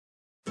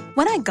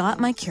When I got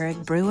my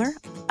Keurig brewer,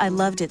 I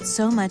loved it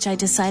so much I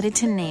decided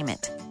to name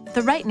it.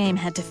 The right name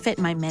had to fit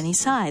my many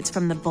sides,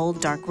 from the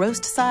bold dark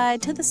roast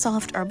side to the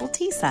soft herbal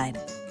tea side.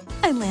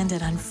 I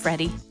landed on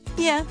Freddie.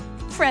 Yeah,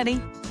 Freddie.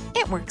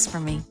 It works for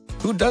me.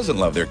 Who doesn't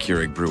love their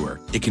Keurig brewer?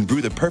 It can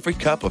brew the perfect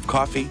cup of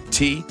coffee,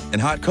 tea, and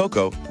hot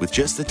cocoa with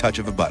just the touch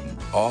of a button,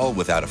 all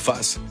without a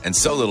fuss and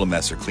so little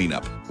mess or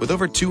cleanup. With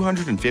over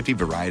 250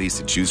 varieties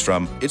to choose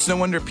from, it's no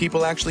wonder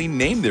people actually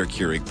name their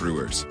Keurig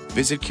brewers.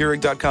 Visit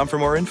Keurig.com for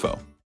more info.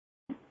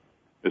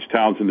 Ms.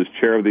 Townsend is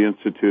chair of the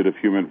Institute of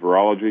Human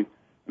Virology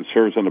and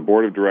serves on the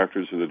board of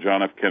directors of the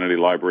John F. Kennedy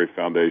Library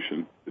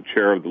Foundation, the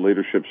chair of the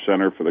Leadership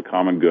Center for the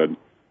Common Good,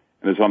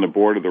 and is on the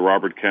board of the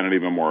Robert Kennedy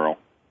Memorial,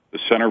 the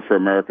Center for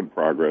American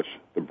Progress,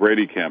 the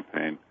Brady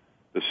Campaign,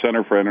 the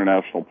Center for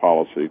International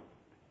Policy,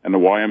 and the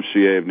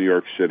YMCA of New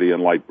York City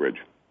and Lightbridge.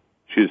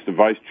 She is the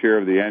vice chair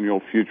of the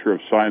annual Future of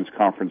Science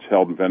Conference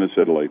held in Venice,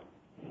 Italy,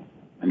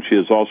 and she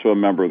is also a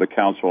member of the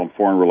Council on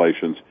Foreign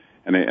Relations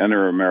and the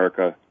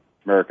Inter-American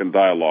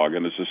Dialogue,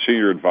 and is a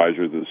senior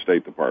advisor to the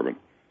State Department.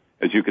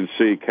 As you can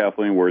see,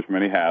 Kathleen wears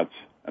many hats,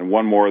 and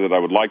one more that I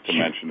would like to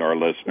mention to our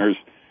listeners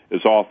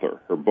is author.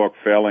 Her book,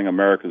 Failing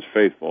America's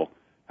Faithful,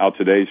 How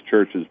Today's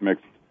Churches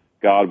Mixed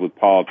God with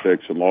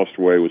Politics and Lost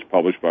Her Way, was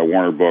published by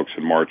Warner Books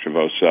in March of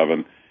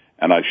 2007.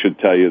 And I should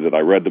tell you that I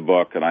read the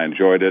book and I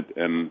enjoyed it,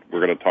 and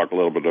we're going to talk a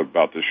little bit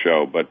about the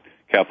show. But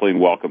Kathleen,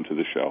 welcome to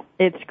the show.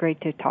 It's great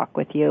to talk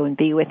with you and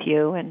be with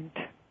you, and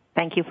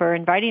thank you for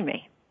inviting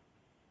me.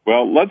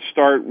 Well, let's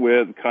start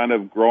with kind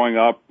of growing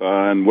up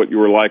and what you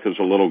were like as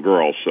a little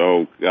girl.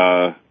 So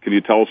can you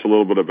tell us a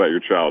little bit about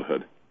your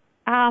childhood?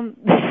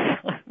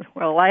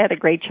 Well, I had a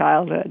great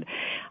childhood.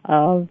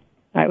 I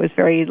was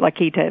very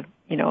lucky to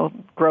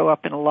grow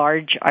up in a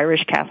large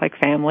Irish Catholic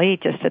family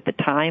just at the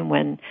time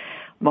when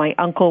my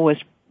uncle was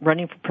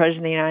running for president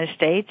of the United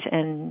States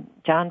and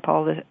John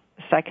Paul II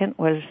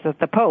was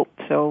the Pope.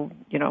 So,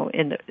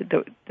 in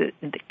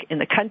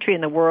the country,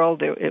 in the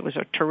world, it was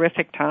a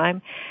terrific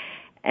time.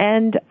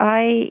 And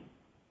I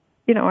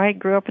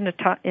grew up in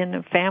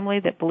a family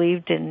that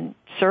believed in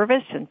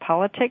service and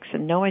politics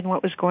and knowing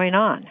what was going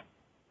on.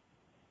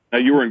 Now,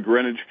 you were in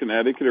Greenwich,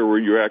 Connecticut, or were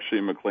you actually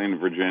in McLean,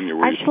 Virginia?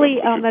 Actually,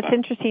 that's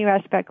interesting you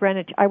asked about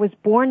Greenwich. I was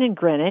born in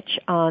Greenwich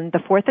on the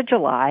 4th of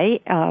July.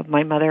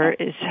 My mother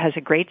has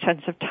a great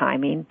sense of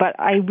timing, but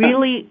I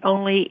really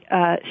only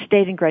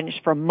stayed in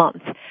Greenwich for a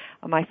month.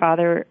 My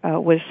father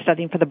was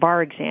studying for the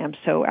bar exam,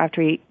 so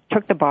after he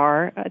took the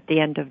bar at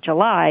the end of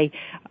July,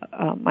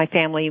 my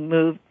family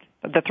moved,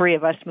 the three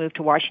of us moved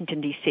to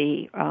Washington,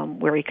 D.C.,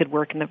 where he could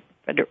work in the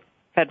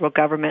federal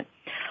government.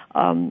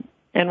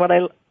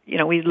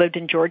 We lived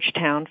in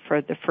Georgetown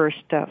for the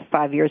first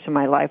 5 years of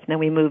my life, and then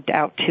we moved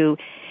out to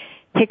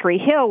Hickory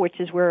Hill, which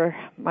is where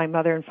my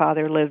mother and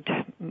father lived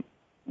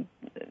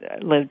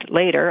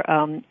later.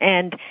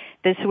 And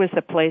this was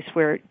the place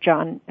where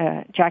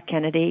Jack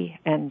Kennedy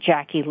and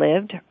Jackie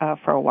lived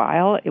for a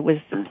while. It was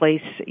the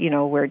place,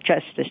 where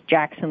Justice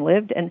Jackson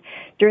lived. And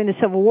during the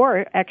Civil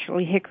War,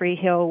 actually, Hickory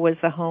Hill was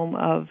the home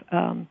of,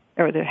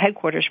 or the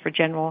headquarters for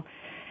General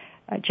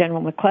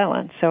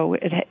McClellan. So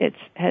it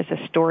has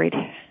a storied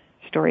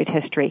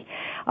history.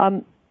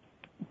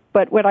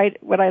 But what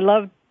I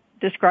love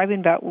describing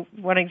about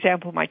one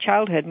example of my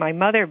childhood, my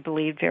mother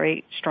believed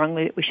very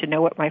strongly that we should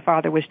know what my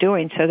father was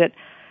doing, so that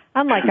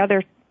unlike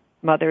other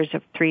mothers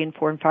of 3 and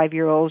 4 and 5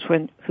 year olds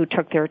who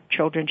took their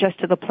children just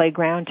to the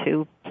playground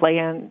to play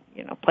in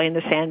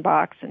the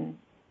sandbox and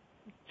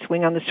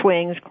swing on the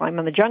swings, climb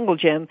on the jungle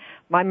gym,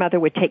 my mother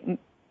would take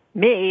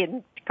me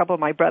and a couple of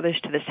my brothers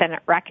to the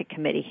Senate Racket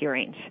Committee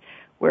hearings,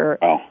 where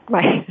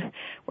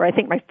I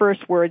think my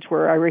first words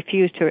were, I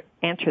refuse to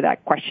answer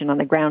that question on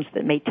the grounds that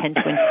it may tend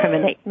to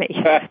incriminate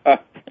me.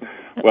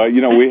 Well,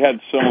 we had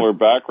similar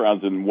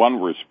backgrounds in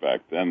one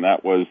respect, and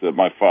that was that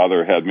my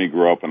father had me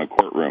grow up in a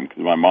courtroom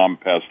because my mom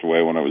passed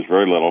away when I was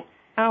very little.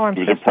 Oh, I'm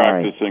so sorry. He was a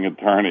practicing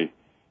attorney,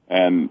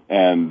 and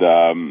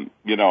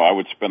I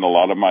would spend a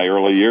lot of my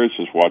early years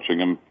just watching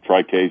him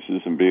try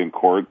cases and be in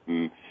court,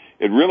 and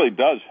it really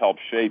does help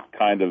shape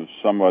kind of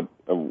somewhat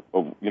of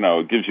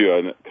it gives you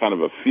a kind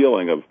of a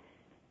feeling of,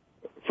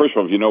 first of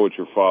all, if you know what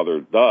your father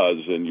does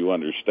and you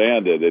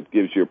understand it, it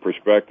gives you a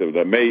perspective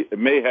that it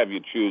may have you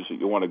choose that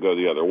you want to go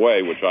the other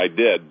way, which I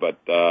did, but,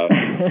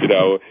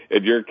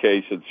 in your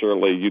case, it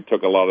certainly, you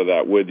took a lot of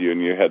that with you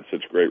and you had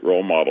such great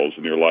role models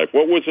in your life.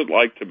 What was it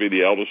like to be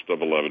the eldest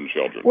of 11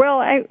 children? Well,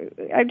 I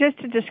just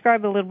to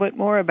describe a little bit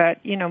more about,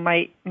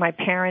 my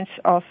parents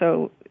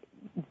also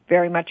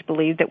very much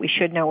believed that we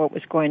should know what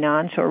was going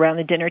on. So around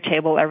the dinner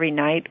table every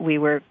night, we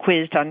were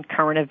quizzed on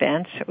current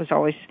events. It was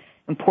always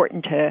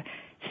important to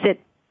sit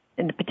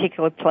in a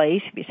particular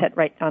place. If you sat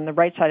right on the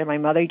right side of my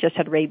mother, you just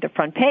had to read the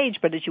front page.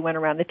 But as you went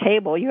around the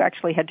table, you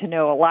actually had to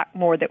know a lot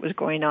more that was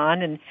going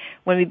on. And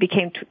when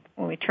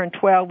we turned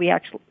 12, we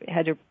actually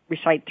had to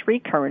recite 3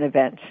 current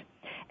events.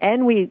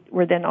 And we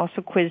were then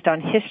also quizzed on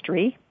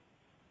history.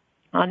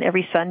 On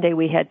every Sunday,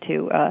 we had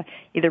to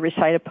either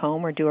recite a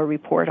poem or do a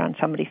report on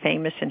somebody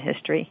famous in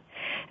history.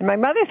 And my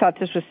mother thought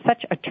this was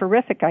such a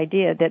terrific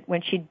idea that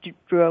when she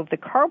drove the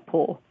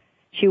carpool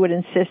she would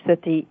insist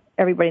that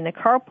everybody in the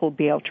carpool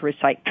be able to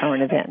recite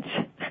current events.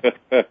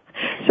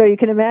 So you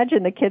can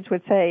imagine the kids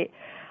would say,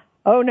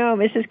 "Oh no,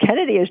 Mrs.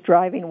 Kennedy is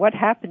driving. What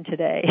happened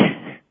today?"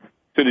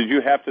 So did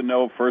you have to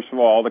know, first of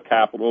all the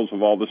capitals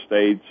of all the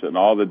states and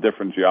all the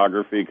different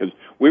geography? Because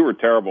we were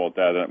terrible at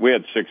that. We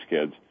had 6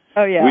 kids.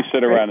 Oh, yeah. We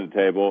sit around the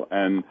table,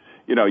 and,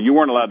 you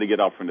weren't allowed to get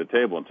up from the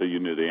table until you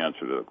knew the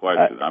answer to the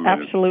question.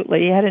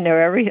 Absolutely. You had to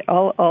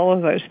know all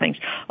of those things.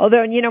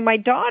 Although, my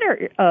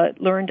daughter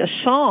learned a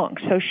song,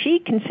 so she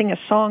can sing a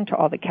song to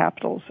all the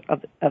capitals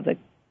of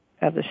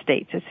the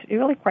states. It's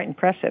really quite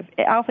impressive,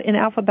 in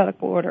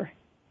alphabetical order.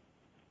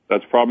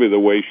 That's probably the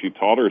way she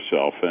taught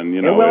herself, and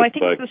Well, I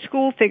think the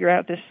school figured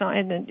out this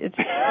sign, and it's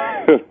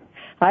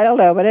I don't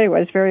know, but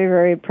anyway, it's very,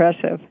 very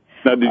impressive.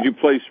 Now, did you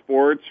play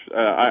sports?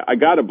 I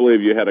got to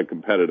believe you had a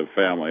competitive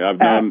family. I've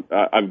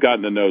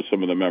gotten to know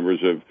some of the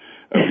members of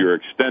your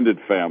extended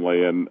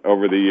family, and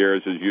over the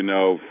years, as you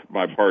know,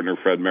 my partner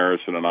Fred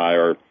Marison and I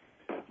are.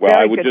 Well,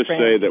 I would just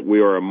say that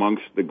we are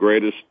amongst the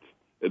greatest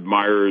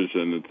admirers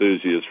and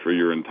enthusiasts for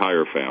your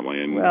entire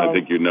family, and I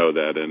think you know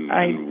that,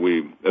 and we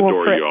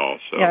adore you all.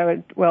 So. Yeah,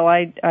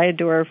 I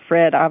adore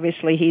Fred.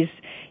 Obviously, he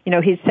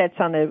sits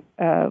on the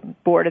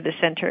board of the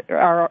center,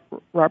 our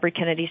Robert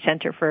Kennedy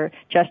Center for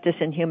Justice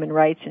and Human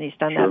Rights, and he's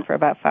done that for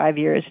about 5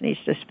 years, and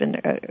he's just been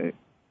a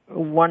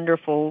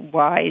wonderful,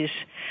 wise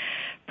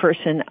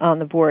person on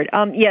the board.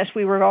 Yes,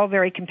 we were all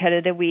very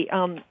competitive.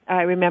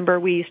 I remember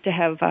we used to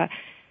have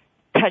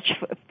touch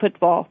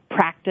football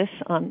practice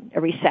on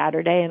every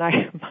Saturday, and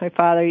my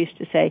father used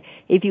to say,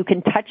 "If you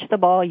can touch the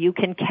ball, you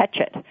can catch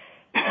it."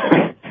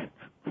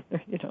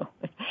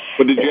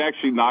 But did you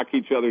actually knock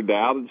each other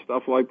down and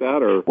stuff like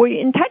that, or? Well,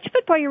 in touch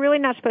football, you're really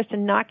not supposed to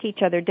knock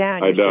each other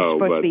down. You're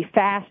supposed to be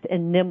fast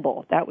and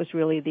nimble. That was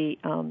really the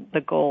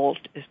goal,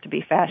 is to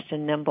be fast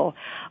and nimble.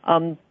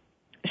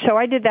 So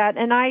I did that,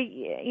 and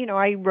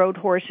I rode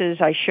horses.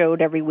 I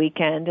showed every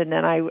weekend, and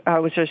then I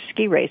was a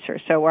ski racer,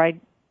 so I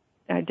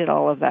did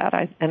all of that.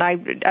 I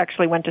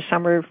actually went to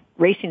summer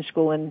racing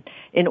school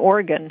in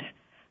Oregon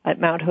at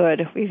Mount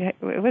Hood.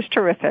 It was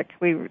terrific.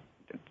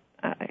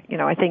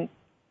 I think,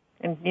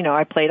 and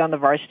I played on the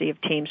varsity of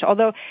teams.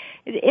 Although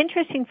it's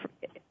interesting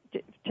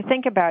to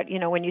think about,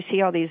 when you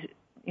see all these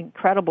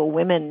incredible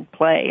women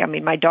play. I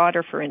mean, my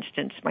daughter, for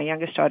instance, my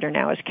youngest daughter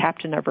now is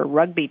captain of her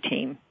rugby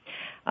team,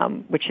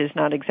 which is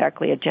not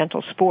exactly a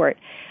gentle sport.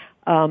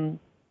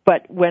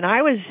 But when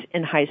I was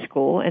in high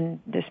school, and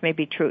this may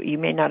be true, you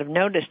may not have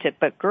noticed it,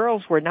 but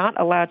girls were not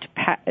allowed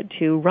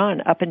to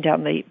run up and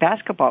down the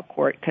basketball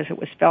court because it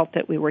was felt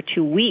that we were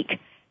too weak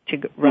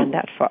to run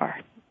that far.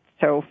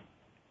 So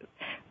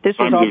this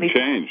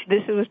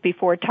was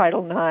before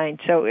Title IX.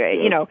 So,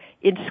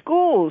 in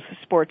schools,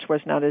 sports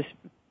was not as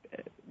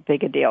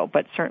big a deal,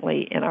 but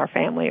certainly in our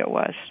family it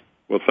was.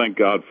 Well, thank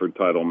God for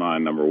Title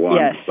IX, number one.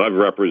 Yes. I've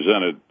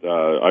represented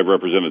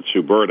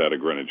Sue Bird out of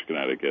Greenwich,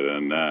 Connecticut,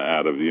 and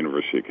out of the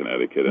University of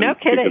Connecticut. No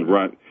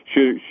kidding.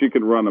 She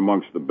could run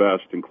amongst the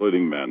best,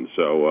 including men.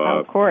 So,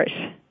 of course.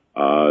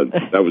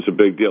 That was a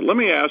big deal. Let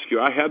me ask you,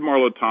 I had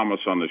Marlo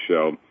Thomas on the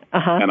show,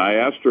 and I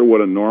asked her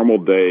what a normal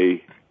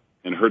day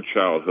in her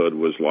childhood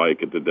was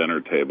like at the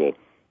dinner table,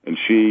 and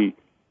she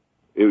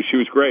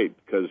was great,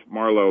 because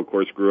Marlo, of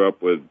course, grew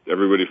up with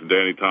everybody from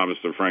Danny Thomas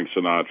to Frank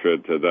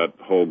Sinatra to that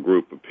whole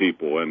group of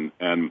people.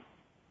 And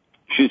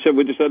she said,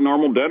 we just had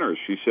normal dinners.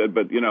 She said,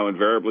 but,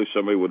 invariably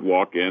somebody would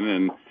walk in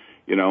and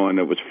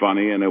it was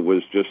funny, and it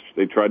was just,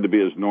 they tried to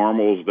be as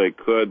normal as they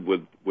could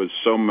with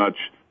so much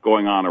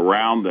going on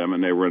around them,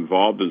 and they were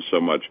involved in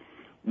so much.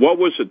 What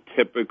was a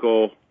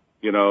typical,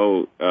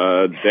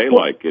 day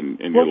like in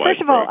your life? Well,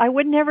 first of all, I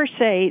would never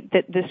say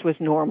that this was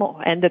normal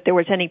and that there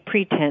was any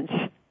pretense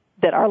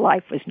that our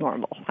life was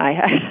normal.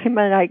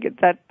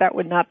 That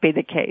would not be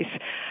the case.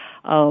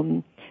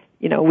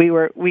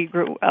 We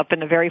grew up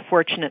in a very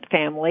fortunate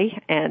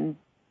family, and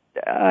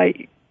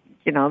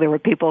there were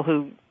people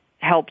who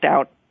helped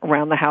out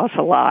around the house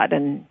a lot,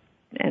 and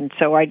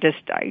so I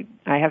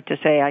have to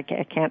say I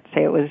can't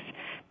say it was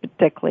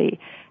particularly,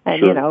 and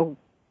sure.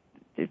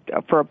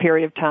 For a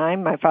period of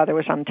time, my father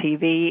was on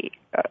TV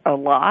a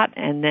lot,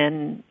 and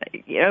then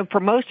for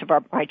most of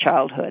my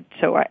childhood.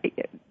 So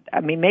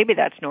I mean, maybe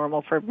that's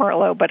normal for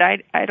Marlo, but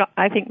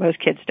I think most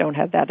kids don't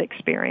have that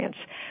experience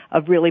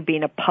of really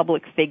being a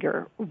public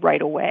figure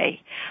right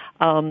away.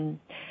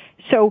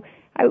 So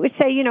I would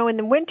say, in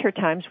the winter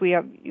times, we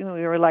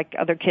were like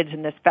other kids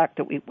in this fact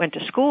that we went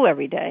to school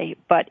every day.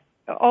 But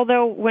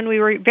although when we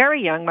were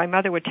very young, my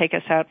mother would take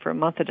us out for a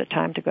month at a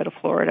time to go to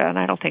Florida, and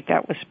I don't think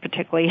that was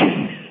particularly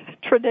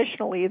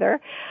traditional either.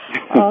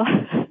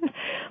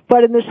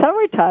 But in the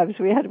summer times,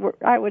 we had,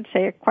 I would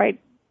say, a quite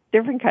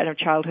different kind of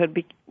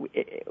childhood.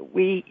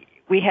 We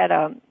had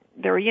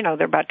there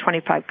were about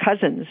 25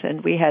 cousins,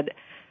 and we had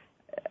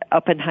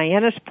up in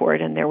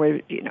Hyannisport, and there were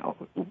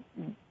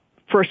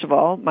first of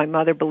all, my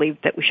mother believed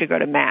that we should go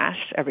to Mass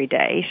every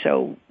day.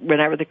 So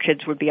whenever the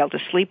kids would be able to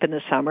sleep in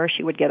the summer,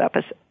 she would get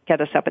us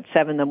up at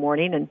 7 in the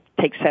morning and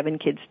take 7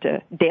 kids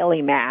to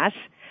daily Mass.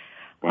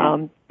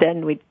 Wow.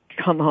 Then we'd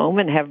come home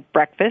and have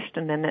breakfast,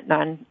 and then at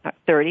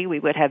 9:30 we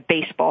would have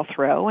baseball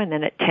throw, and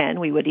then at 10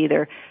 we would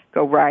either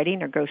go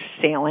riding or go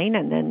sailing,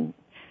 and then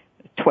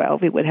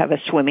 12 we would have a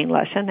swimming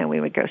lesson, and we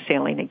would go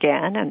sailing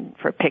again and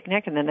for a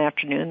picnic, and then in the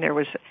afternoon there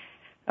was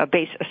a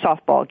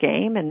softball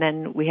game, and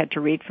then we had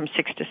to read from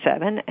 6 to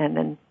 7, and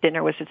then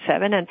dinner was at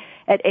 7, and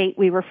at 8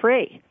 we were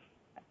free.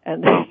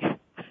 And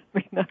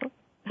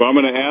Well, I'm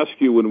going to ask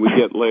you when we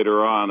get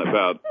later on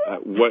about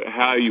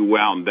how you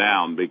wound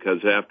down, because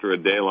after a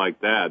day like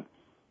that,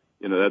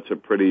 that's a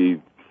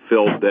pretty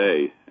filled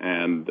day.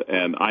 And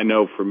I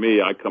know for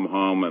me, I come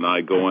home and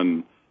I go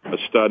in a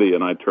study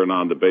and I turn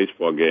on the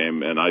baseball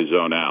game and I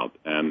zone out.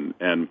 And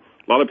a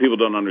lot of people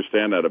don't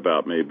understand that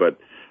about me, but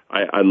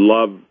I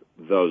love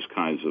those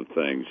kinds of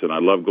things. And I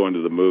love going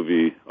to the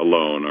movie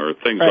alone or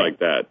things like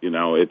that.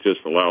 It just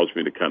allows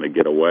me to kind of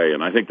get away.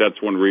 And I think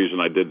that's one reason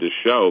I did this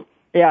show.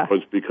 Yeah.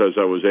 Was because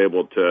I was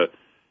able to,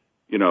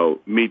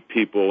 meet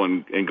people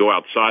and go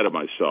outside of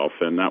myself,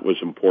 and that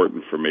was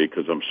important for me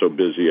because I'm so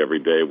busy every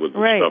day with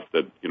the stuff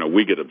that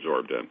we get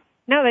absorbed in.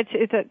 No, that's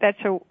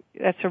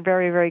a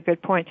very, very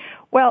good point.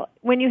 Well,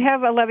 when you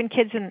have 11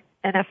 kids and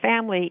a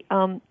family,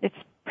 it's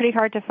pretty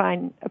hard to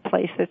find a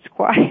place that's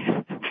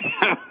quiet.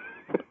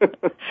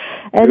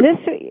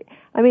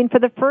 And for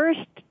the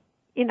first,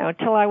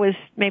 till I was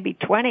maybe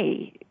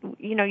 20,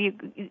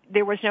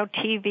 there was no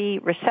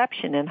TV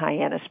reception in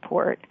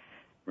Hyannisport.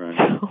 Right.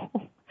 So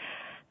I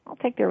don't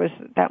think there was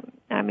that.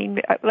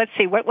 Let's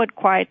see, what would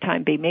quiet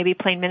time be? Maybe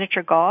playing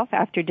miniature golf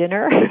after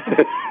dinner?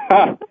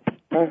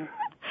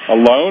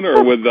 Alone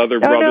or with other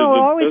brothers? No,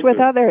 and always sisters? with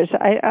others.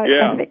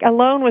 I think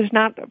alone was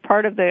not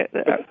part of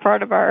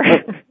our.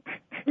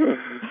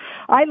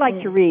 I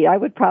like to read. I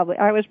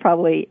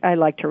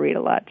like to read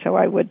a lot, so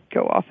I would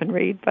go off and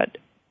read, but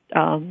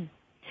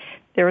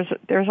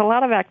there's a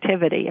lot of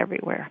activity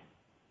everywhere.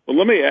 Well,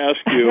 let me ask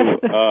you,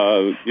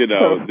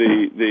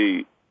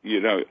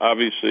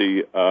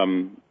 obviously,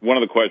 one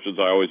of the questions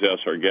I always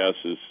ask our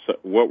guests is,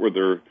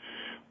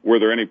 were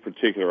there any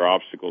particular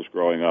obstacles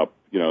growing up,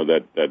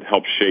 that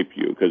helped shape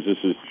you? Because this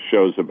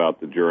shows about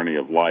the journey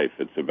of life.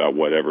 It's about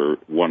whatever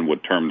one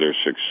would term their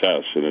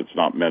success, and it's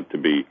not meant to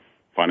be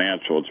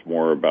financial. It's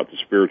more about the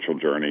spiritual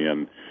journey.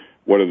 And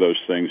what are those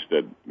things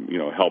that,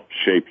 helped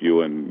shape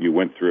you, and you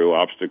went through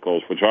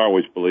obstacles, which I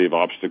always believe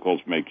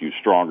obstacles make you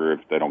stronger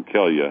if they don't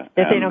kill you.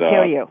 If they don't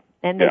kill you.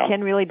 And they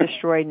can really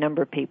destroy a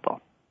number of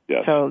people.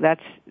 Yes. So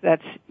that's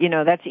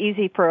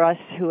easy for us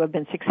who have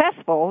been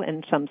successful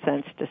in some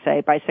sense to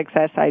say. By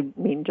success, I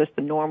mean just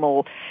the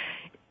normal,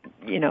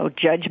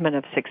 judgment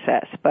of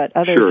success. But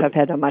others have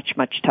had a much,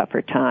 much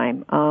tougher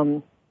time.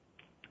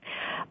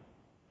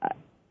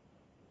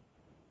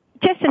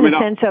 Just in the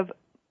sense of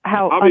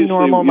how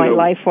unnormal my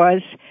life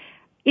was.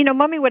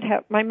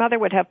 My mother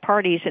would have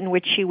parties in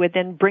which she would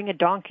then bring a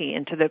donkey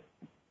into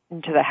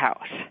the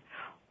house,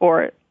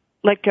 or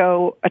let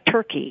go a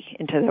turkey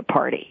into the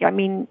party.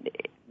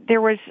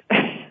 There was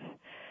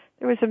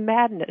a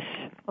madness.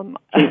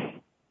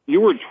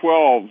 You were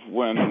 12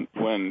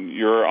 when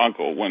your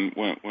uncle,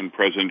 when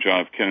President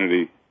John F.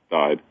 Kennedy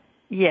died.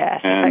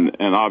 Yes.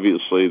 And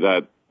obviously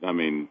that,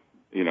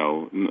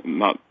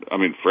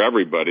 for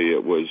everybody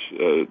it was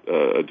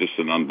just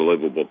an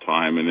unbelievable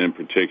time, and in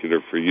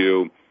particular for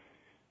you,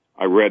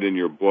 I read in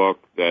your book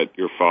that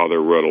your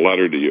father wrote a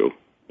letter to you.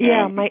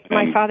 Yeah,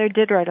 my father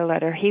did write a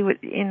letter. He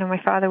would, my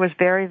father was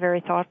very,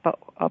 very thoughtful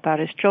about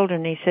his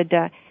children. He said,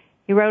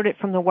 he wrote it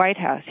from the White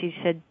House. He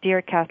said,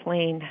 "Dear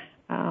Kathleen,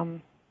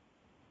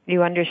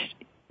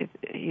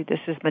 this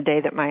is the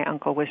day that my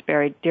uncle was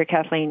buried. Dear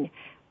Kathleen,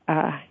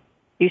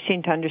 you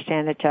seem to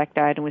understand that Jack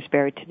died and was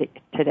buried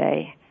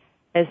today.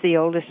 As the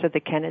oldest of the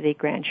Kennedy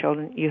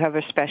grandchildren, you have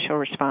a special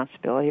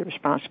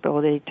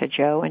responsibility to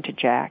Joe and to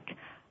Jack.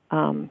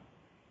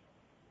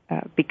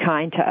 Be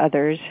kind to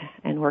others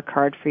and work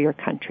hard for your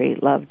country.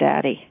 Love,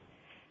 Daddy."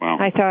 Wow.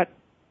 I thought,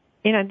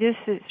 this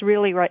is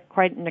really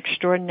quite an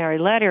extraordinary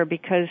letter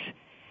because,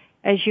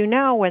 as you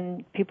know,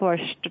 when people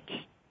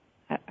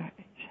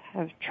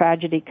have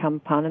tragedy come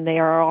upon them, they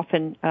are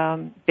often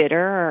bitter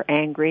or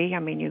angry.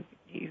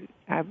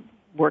 I've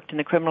worked in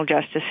the criminal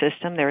justice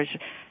system. There's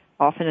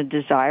often a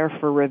desire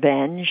for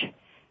revenge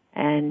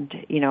and,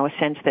 a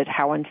sense that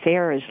how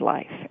unfair is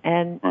life.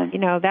 And,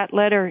 that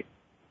letter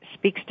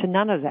speaks to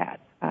none of that.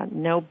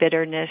 No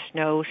bitterness,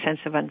 no sense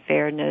of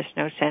unfairness,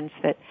 no sense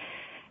that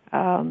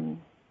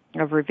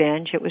of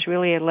revenge. It was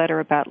really a letter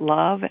about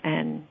love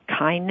and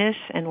kindness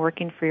and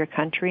working for your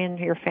country and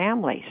your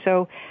family.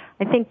 So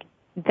I think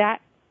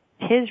that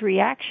his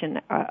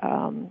reaction,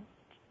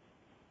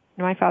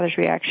 my father's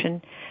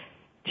reaction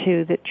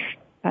to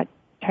that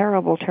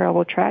terrible,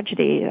 terrible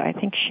tragedy, I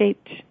think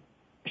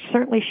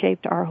certainly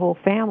shaped our whole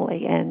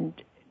family. And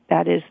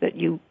that is that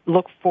you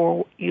look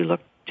to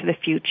the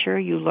future,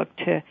 you look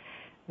to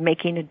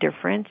making a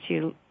difference,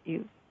 you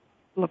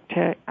look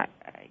to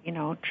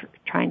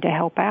trying to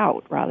help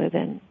out rather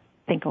than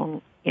think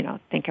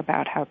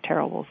about how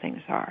terrible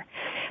things are.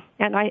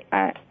 And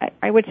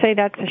I would say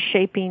that's a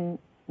shaping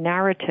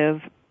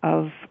narrative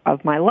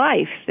my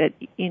life. That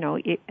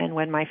and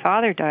when my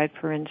father died,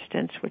 for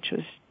instance, which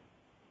was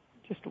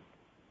just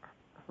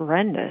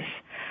horrendous.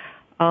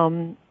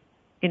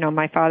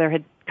 My father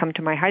had come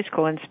to my high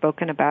school and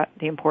spoken about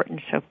the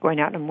importance of going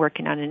out and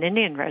working on an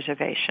Indian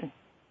reservation.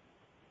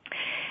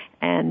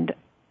 And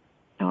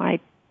I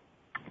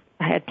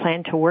had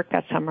planned to work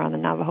that summer on the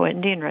Navajo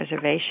Indian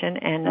Reservation,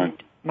 and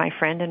right. My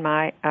friend and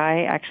I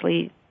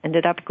actually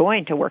ended up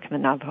going to work on the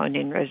Navajo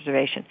Indian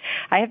Reservation.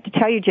 I have to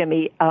tell you,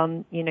 Jimmy,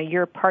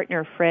 your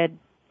partner Fred's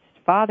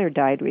father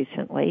died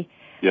recently.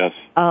 Yes,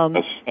 a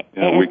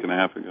week and a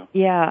half ago.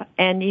 Yeah,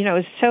 and it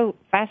was so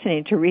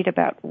fascinating to read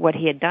about what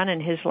he had done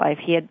in his life.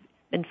 He had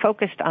been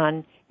focused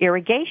on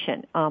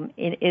irrigation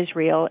in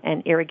Israel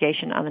and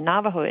irrigation on the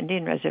Navajo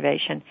Indian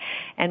Reservation.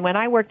 And when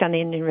I worked on the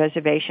Indian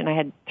Reservation, I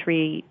had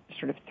three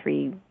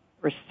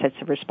sets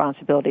of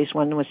responsibilities.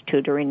 One was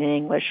tutoring in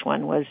English.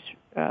 One was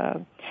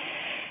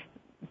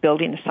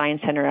building a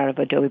science center out of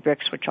adobe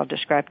bricks, which I'll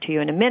describe to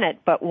you in a minute.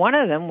 But one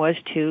of them was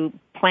to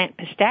plant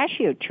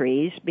pistachio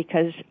trees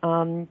because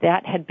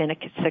that had been a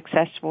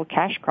successful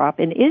cash crop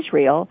in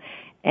Israel.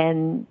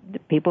 And the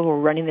people who were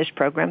running this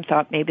program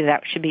thought maybe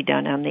that should be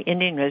done on the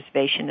Indian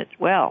reservation as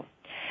well.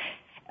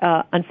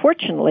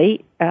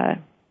 Unfortunately, Mr.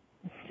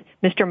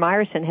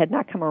 Meyerson had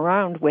not come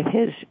around with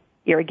his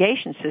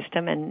irrigation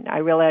system, and I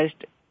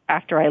realized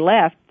after I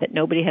left that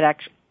nobody had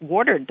actually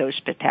watered those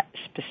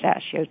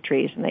pistachio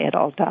trees, and they had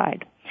all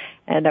died.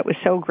 And that was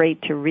so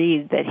great to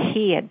read that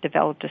he had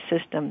developed a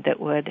system that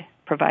would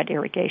provide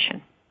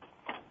irrigation.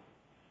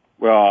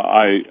 Well,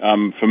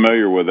 I'm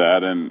familiar with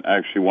that and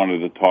actually wanted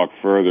to talk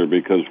further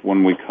because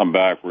when we come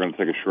back, we're going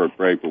to take a short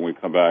break. When we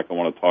come back, I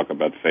want to talk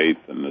about faith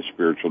and the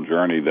spiritual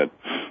journey that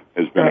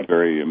has been a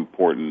very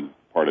important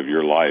part of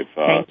your life.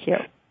 Thank you.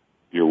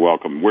 You're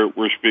welcome.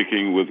 We're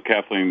speaking with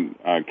Kathleen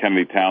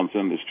Kennedy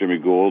Townsend. It's Jimmy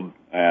Gould,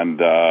 and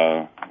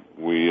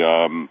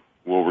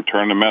we'll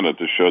return in a minute.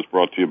 This show is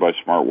brought to you by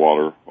Smart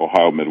Water,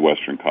 Ohio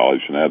Midwestern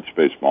College, and Ad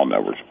Space Mall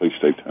Networks. Please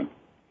stay tuned.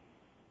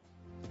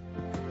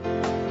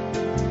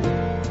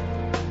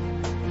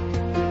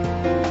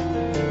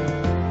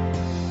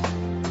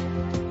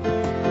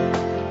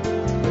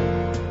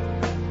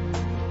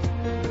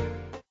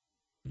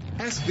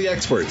 Ask the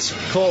experts.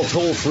 Call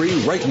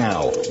toll-free right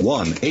now,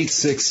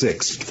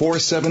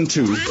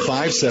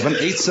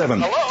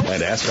 1-866-472-5787.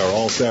 And ask our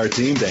All-Star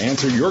team to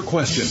answer your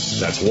question.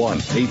 That's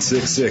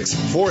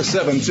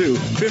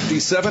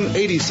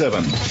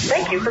 1-866-472-5787.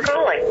 Thank you for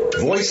calling.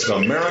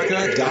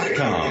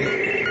 VoiceAmerica.com.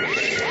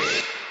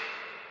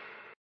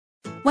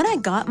 When I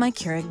got my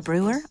Keurig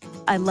brewer,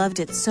 I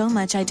loved it so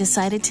much I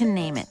decided to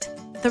name it.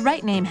 The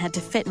right name had to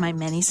fit my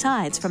many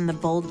sides, from the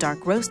bold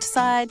dark roast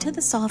side to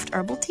the soft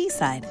herbal tea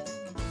side.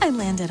 I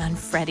landed on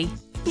Freddie.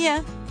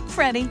 Yeah,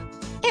 Freddie.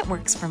 It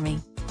works for me.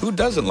 Who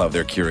doesn't love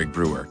their Keurig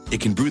brewer? It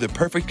can brew the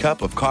perfect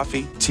cup of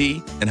coffee,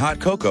 tea, and hot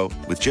cocoa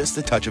with just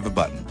the touch of a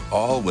button,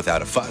 all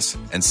without a fuss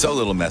and so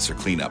little mess or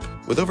cleanup.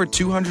 With over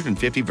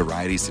 250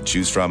 varieties to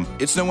choose from,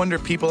 it's no wonder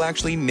people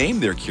actually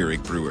name their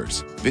Keurig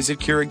brewers. Visit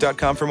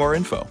Keurig.com for more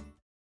info.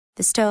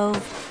 The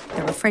stove,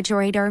 the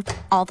refrigerator,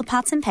 all the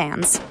pots and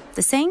pans,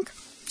 the sink.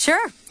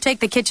 Sure, take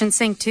the kitchen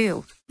sink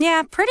too.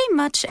 Yeah, pretty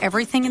much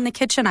everything in the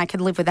kitchen I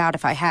could live without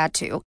if I had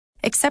to.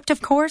 Except, of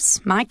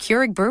course, my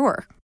Keurig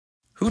brewer.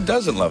 Who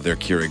doesn't love their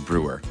Keurig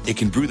brewer? It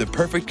can brew the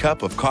perfect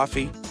cup of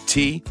coffee,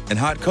 tea, and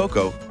hot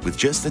cocoa with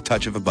just the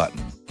touch of a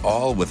button,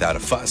 all without a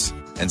fuss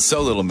and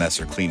so little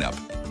mess or cleanup.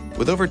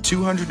 With over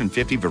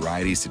 250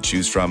 varieties to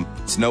choose from,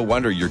 it's no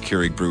wonder your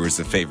Keurig brewer is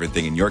the favorite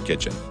thing in your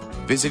kitchen.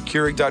 Visit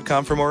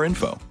Keurig.com for more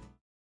info.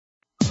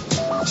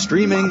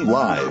 Streaming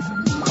live,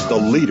 the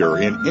leader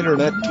in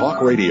Internet talk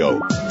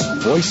radio,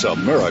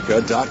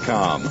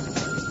 VoiceAmerica.com.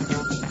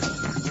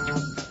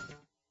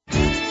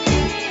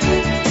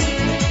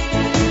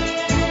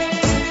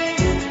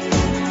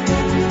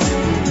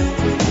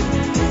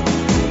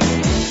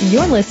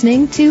 You're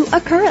listening to A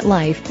Current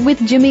Life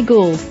with Jimmy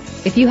Gould.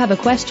 If you have a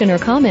question or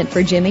comment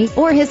for Jimmy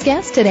or his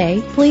guest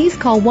today, please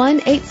call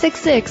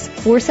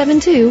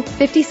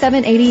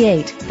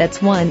 1-866-472-5788. That's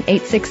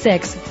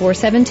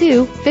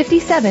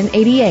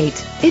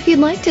 1-866-472-5788. If you'd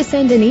like to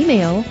send an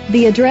email,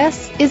 the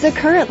address is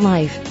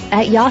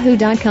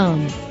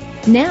acurrentlife@yahoo.com.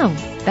 Now,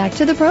 back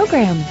to the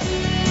program.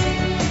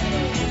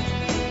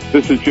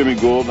 This is Jimmy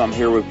Gould. I'm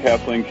here with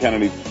Kathleen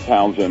Kennedy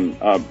Townsend.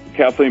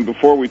 Kathleen,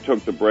 before we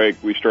took the break,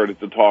 we started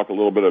to talk a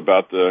little bit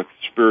about the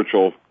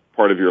spiritual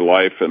part of your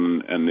life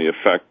and the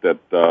effect that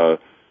the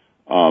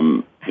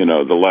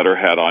letter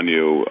had on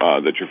you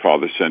that your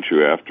father sent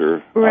you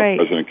after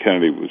President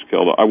Kennedy was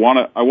killed. I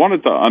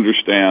wanted to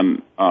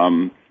understand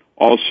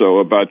also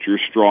about your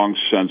strong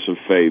sense of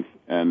faith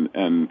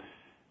and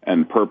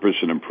purpose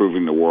in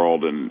improving the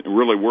world, and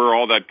really where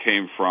all that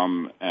came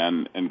from,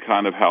 and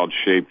kind of how it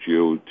shaped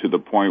you to the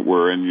point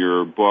where in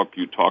your book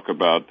you talk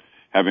about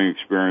having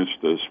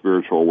experienced a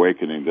spiritual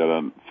awakening that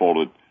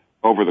unfolded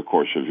over the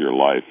course of your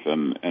life,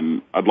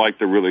 and I'd like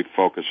to really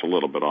focus a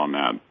little bit on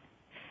that.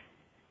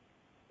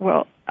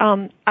 Well,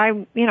 I'm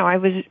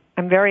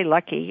very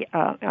lucky.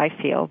 I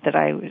feel that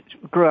I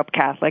grew up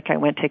Catholic. I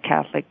went to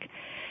Catholic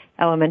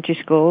elementary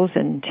schools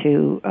and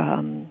to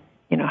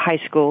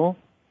high school.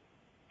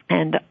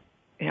 And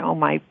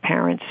my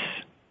parents,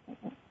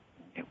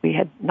 we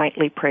had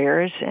nightly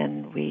prayers,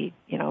 and we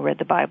read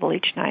the Bible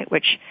each night,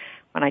 which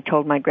when I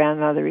told my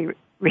grandmother we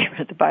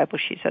read the Bible,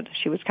 she said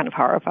she was kind of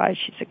horrified.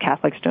 She said,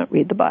 Catholics don't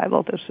read the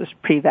Bible. This was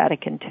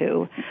pre-Vatican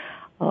II.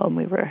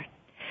 We were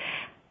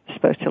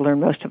supposed to learn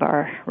most of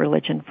our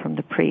religion from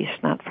the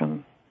priest, not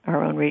from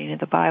our own reading of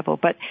the Bible.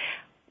 But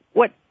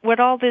what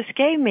all this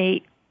gave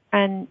me,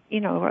 and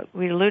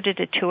we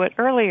alluded to it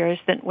earlier, is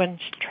that when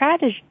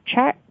tragedy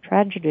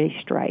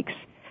strikes,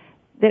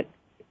 that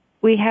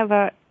we have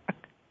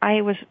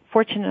I was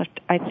fortunate,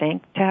 I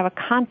think, to have a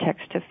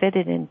context to fit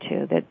it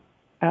into, that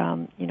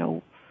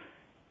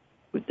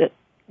that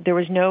there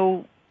was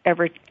no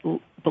ever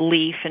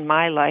belief in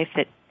my life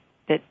that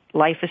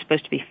life was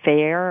supposed to be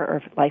fair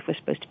or life was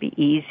supposed to be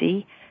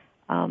easy.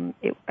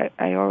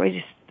 I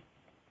always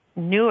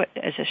knew it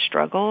as a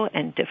struggle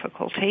and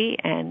difficulty,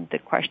 and the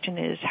question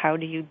is how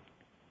do you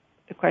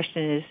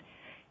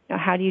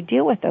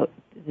deal with the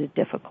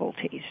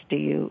difficulties? Do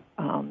you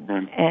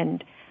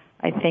and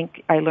I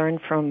think I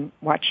learned from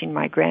watching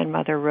my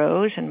grandmother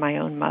Rose and my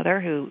own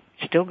mother, who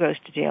still goes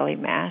to daily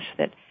mass,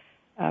 that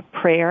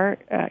prayer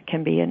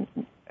can be a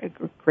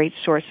great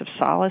source of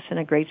solace and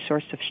a great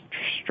source of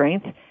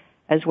strength,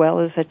 as well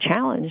as a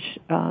challenge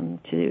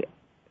to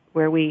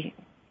where we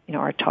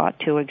are taught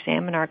to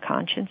examine our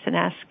conscience and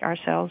ask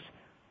ourselves,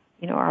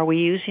 are we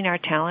using our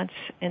talents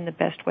in the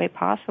best way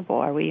possible?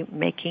 Are we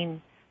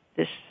making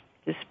this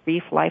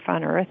brief life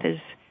on earth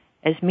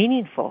as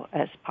meaningful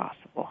as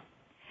possible?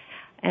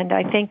 And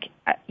I think,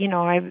 I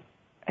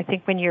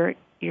think when you're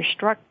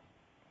struck,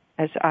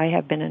 as I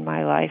have been in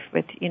my life,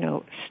 with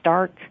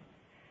stark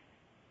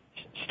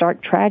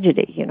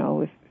tragedy,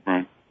 with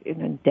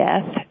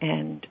death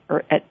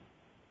or at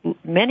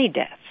many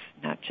deaths,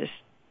 not just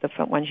the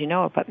ones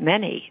but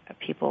many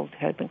people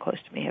who have been close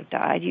to me have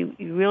died. You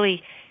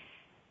really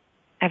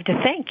have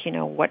to think,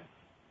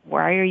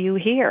 why are you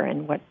here,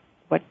 and what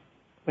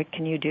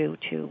can you do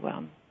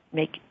to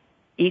make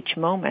each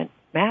moment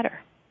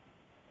matter?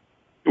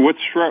 What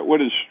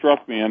has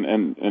struck me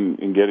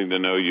in getting to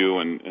know you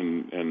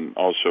and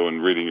also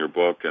in reading your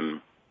book, and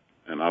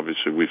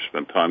obviously we've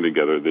spent time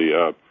together,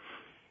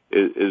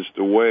 is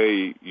the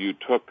way you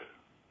took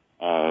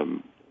a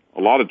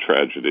lot of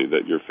tragedy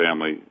that your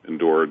family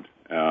endured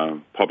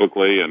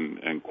publicly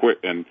and quick,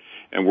 and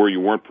where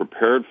you weren't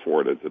prepared for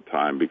it at the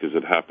time because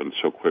it happened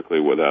so quickly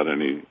without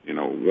any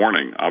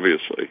warning,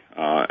 obviously.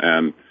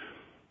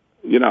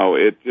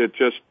 It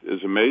just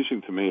is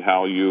amazing to me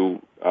how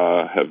you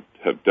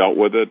have dealt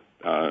with it,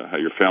 how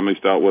your family's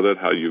dealt with it,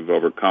 how you've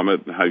overcome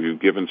it, and how you've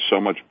given so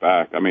much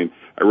back. I mean,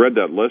 I read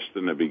that list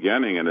in the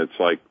beginning, and it's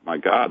like, my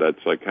God,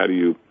 it's like, how do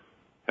you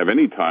have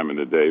any time in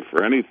the day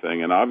for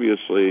anything? And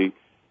obviously,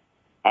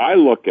 I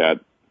look at,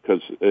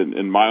 because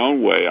in my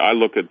own way, I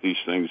look at these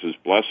things as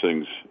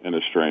blessings in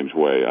a strange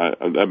way.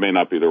 That may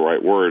not be the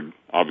right word,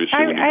 obviously.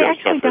 I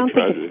actually don't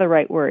think it's the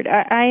right word.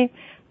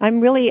 I'm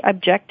really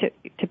object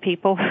to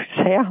people who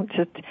say,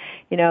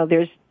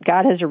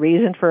 God has a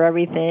reason for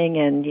everything,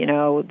 and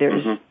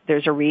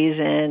there's a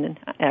reason,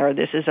 or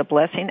this is a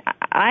blessing.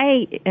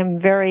 I am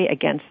very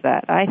against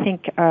that. I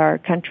think our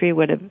country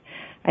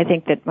I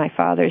think that my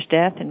father's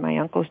death and my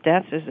uncle's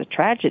death is a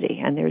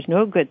tragedy, and there's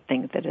no good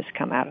thing that has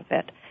come out of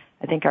it.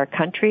 I think our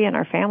country and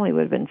our family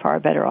would have been far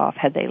better off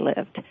had they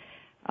lived.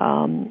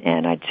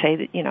 And I'd say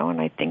that,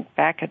 and I think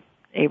back at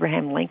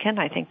Abraham Lincoln,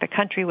 I think the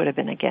country would have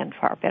been, again,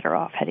 far better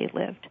off had he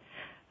lived.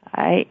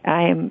 I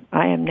am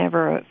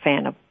never a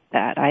fan of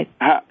that.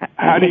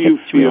 How do you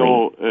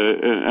feel,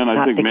 really and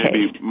I think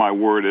maybe case. My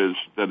word is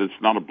that it's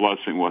not a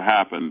blessing what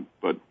happened,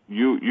 but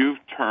you've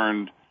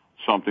turned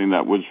something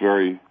that was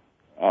very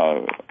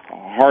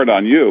hard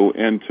on you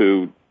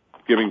into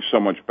giving so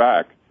much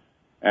back.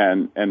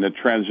 And the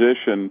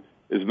transition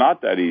is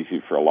not that easy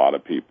for a lot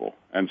of people.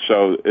 And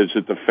so is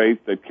it the faith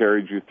that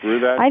carried you through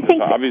that?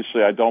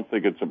 Obviously, I don't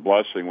think it's a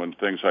blessing when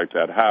things like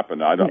that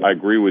happen. I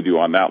agree with you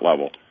on that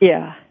level.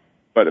 Yeah.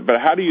 But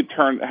how do you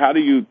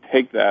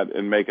take that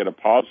and make it a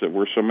positive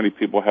where so many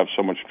people have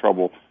so much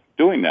trouble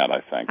doing that,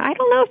 I think? I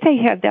don't know if they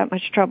have that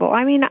much trouble.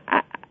 I mean,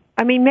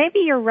 maybe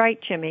you're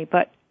right, Jimmy,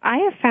 but I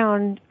have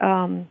found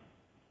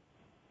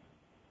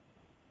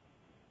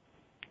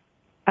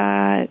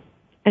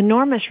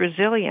enormous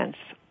resilience,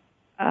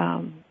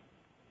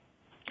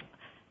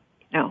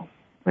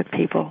 with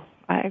people.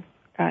 I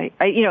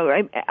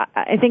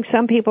think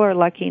some people are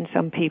lucky and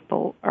some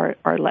people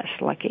are less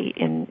lucky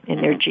in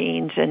their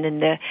genes and in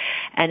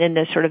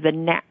the sort of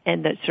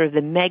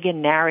the mega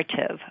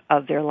narrative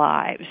of their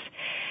lives.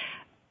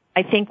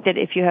 I think that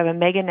if you have a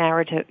mega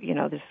narrative,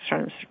 if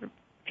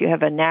you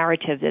have a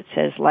narrative that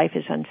says life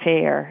is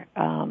unfair,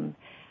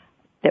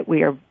 that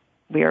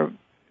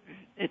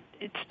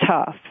it's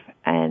tough,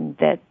 and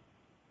that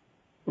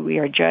we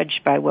are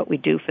judged by what we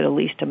do for the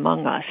least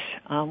among us.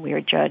 We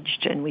are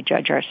judged, and we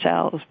judge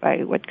ourselves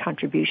by what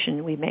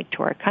contribution we make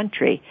to our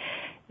country.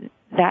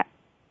 That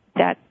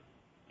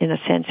in a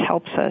sense,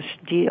 helps us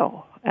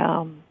deal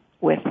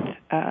with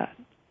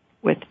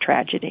with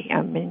tragedy.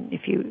 I mean,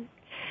 if you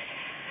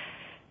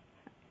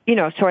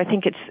know, so I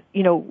think it's,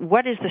 you know,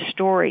 what is the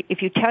story?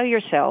 If you tell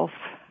yourself,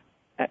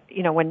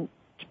 you know, when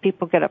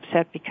people get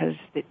upset because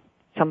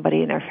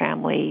somebody in their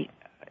family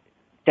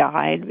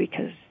died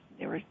because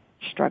they were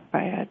struck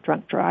by a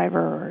drunk driver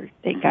or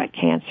they got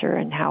cancer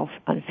and how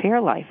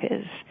unfair life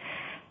is,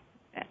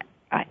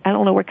 I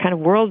don't know what kind of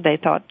world they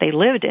thought they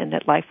lived in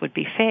that life would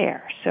be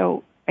fair.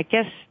 So I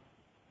guess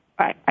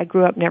I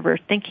grew up never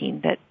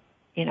thinking that,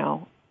 you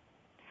know,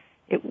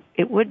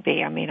 it would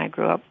be. I mean, I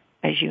grew up,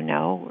 as you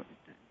know,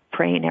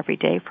 praying every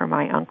day for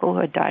my uncle who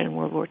had died in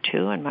World War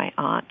II and my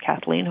aunt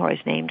Kathleen, who I was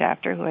named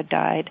after, who had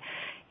died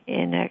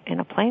in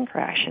a plane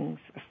crash. And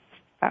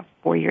about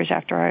 4 years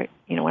after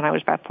when I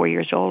was about 4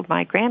 years old,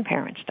 my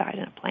grandparents died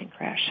in a plane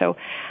crash. So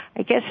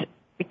I guess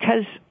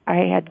because I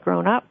had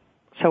grown up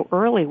so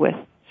early with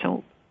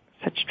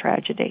such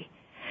tragedy.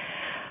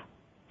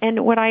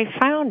 And what I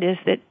found is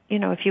that, you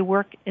know, if you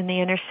work in the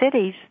inner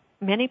cities,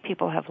 many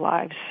people have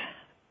lives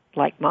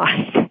like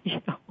mine,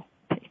 you know,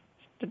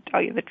 to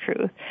tell you the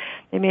truth.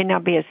 They may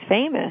not be as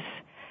famous,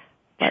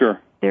 but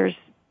sure. There's,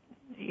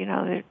 you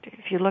know,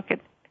 if you look at,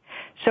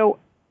 so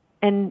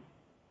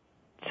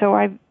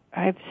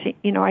I've seen,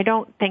 you know, I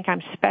don't think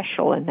I'm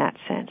special in that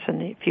sense.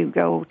 And if you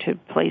go to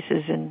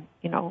places in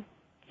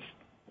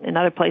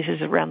other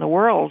places around the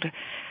world,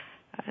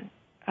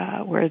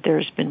 where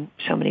there's been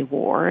so many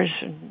wars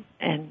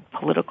and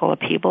political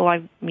upheaval,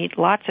 I meet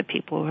lots of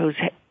people who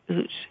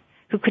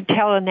could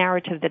tell a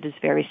narrative that is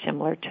very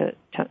similar to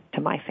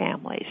my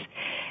family's.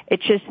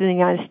 It's just in the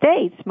United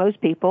States,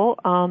 most people,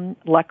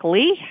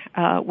 luckily,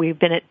 we've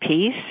been at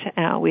peace,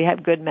 we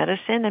have good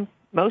medicine, and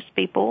most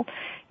people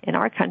in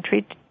our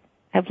country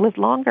have lived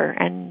longer.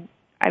 And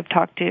I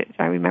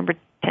remember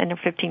 10 or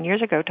 15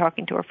 years ago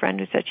talking to a friend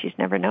who said she's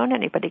never known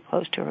anybody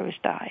close to her who's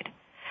died.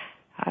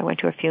 I went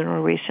to a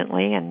funeral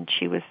recently, and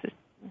she was,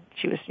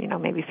 you know,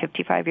 maybe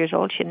 55 years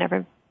old. She had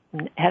never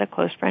had a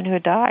close friend who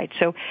had died.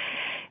 So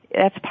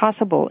that's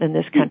possible in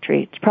this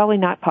country. It's probably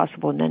not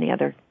possible in any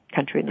other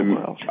country in the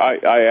world.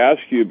 I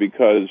ask you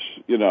because,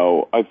 you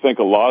know, I think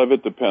a lot of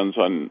it depends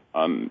on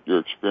your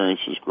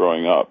experiences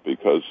growing up,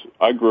 because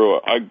I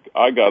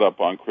got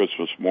up on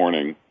Christmas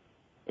morning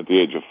at the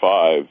age of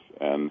 5,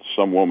 and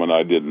some woman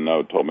I didn't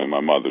know told me my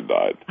mother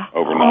died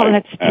overnight. Oh,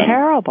 that's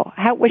terrible.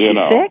 Was she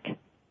sick?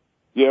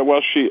 Yeah,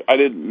 well, I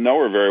didn't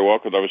know her very well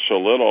because I was so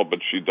little, but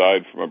she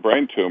died from a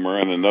brain tumor,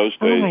 and in those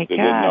days they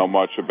didn't know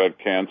much about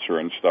cancer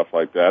and stuff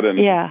like that. And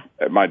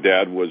my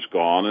dad was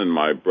gone, and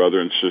my brother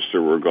and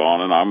sister were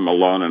gone, and I'm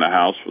alone in a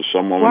house with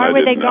some woman I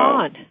didn't know.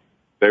 Why were they gone?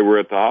 They were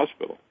at the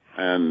hospital.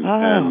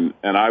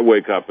 And I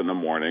wake up in the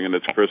morning, and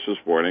it's Christmas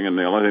morning, and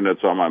the only thing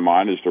that's on my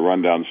mind is to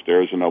run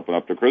downstairs and open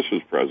up the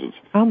Christmas presents.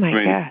 Oh, my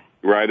God.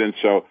 Right, and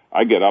so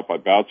I get up, I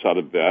bounce out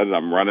of bed, and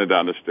I'm running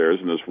down the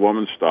stairs, and this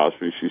woman stops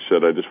me. She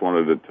said, I just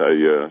wanted to tell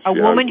you. A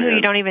woman who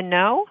you don't even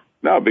know?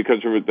 No,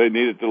 because they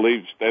needed to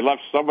leave. They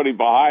left somebody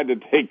behind to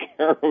take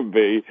care of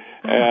me,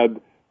 and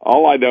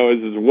all I know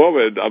is this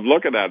woman I'm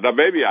looking at. Now,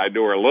 maybe I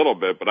knew her a little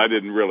bit, but I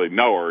didn't really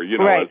know her. You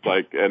know, right. It's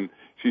like, and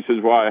she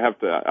says, well,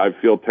 I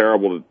feel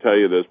terrible to tell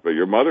you this, but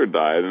your mother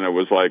died. And it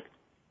was like,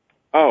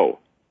 oh.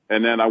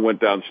 And then I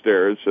went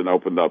downstairs and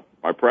opened up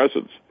my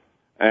presents.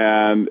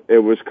 And it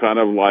was kind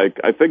of like,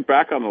 I think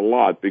back on a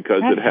lot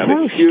because it had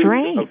a huge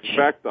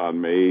effect on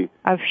me.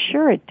 I'm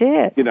sure it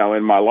did. You know,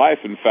 in my life.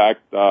 In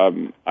fact,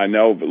 I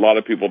know a lot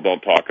of people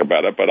don't talk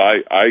about it, but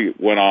I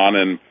went on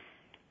and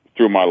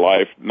through my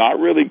life not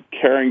really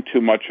caring too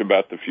much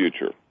about the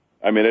future.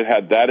 I mean, it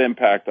had that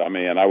impact on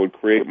me, and I would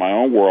create my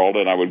own world,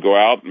 and I would go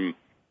out, and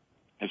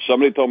if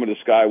somebody told me the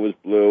sky was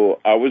blue,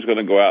 I was going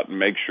to go out and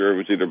make sure it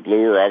was either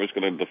blue or I was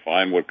going to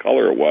define what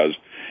color it was.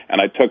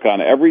 And I took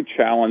on every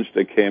challenge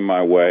that came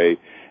my way,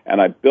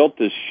 and I built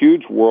this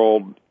huge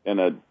world in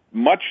a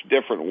much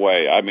different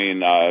way. I mean,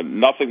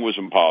 nothing was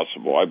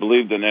impossible. I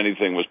believed in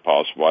anything was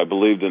possible. I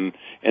believed in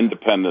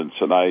independence,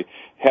 and I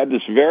had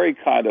this very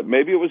kind of,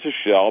 maybe it was a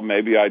shell,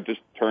 maybe I just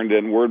turned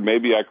inward,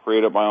 maybe I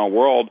created my own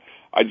world.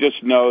 I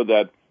just know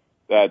that,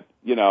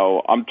 you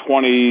know, I'm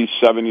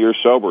 27 years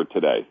sober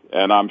today,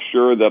 and I'm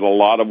sure that a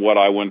lot of what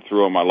I went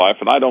through in my life,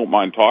 and I don't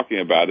mind talking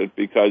about it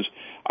because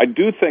I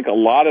do think a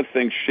lot of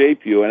things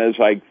shape you, and as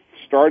I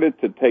started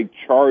to take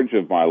charge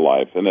of my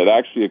life, and it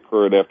actually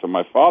occurred after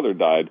my father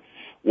died,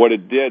 what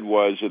it did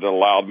was it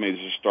allowed me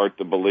to start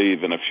to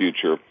believe in a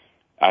future.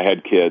 I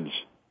had kids,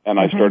 and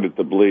I started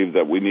to believe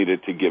that we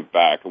needed to give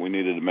back, and we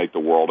needed to make the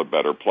world a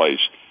better place.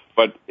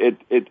 But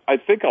I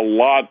think a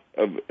lot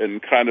of, in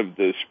kind of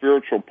the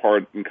spiritual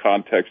part and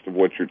context of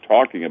what you're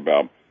talking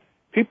about,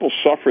 people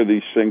suffer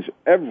these things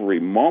every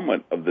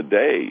moment of the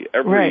day,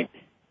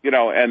 you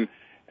know,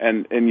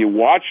 and you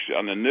watch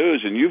on the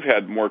news, and you've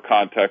had more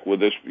contact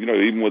with this, you know,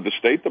 even with the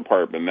State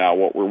Department now,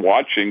 what we're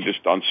watching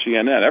just on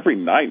CNN every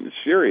night in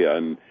Syria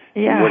and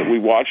what we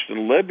watched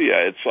in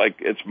Libya. It's like,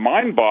 it's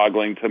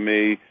mind-boggling to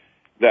me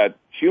that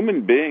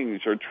human beings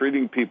are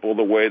treating people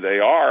the way they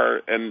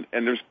are, and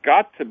there's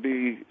got to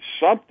be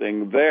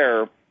something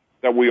there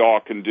that we all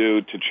can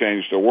do to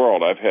change the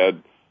world. I've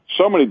had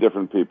so many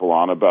different people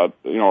on about,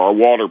 our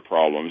water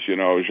problems,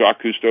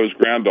 Jacques Cousteau's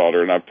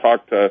granddaughter, and I've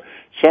talked to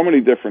so many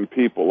different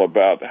people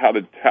about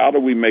how do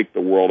we make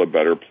the world a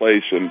better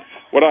place. And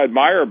what I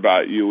admire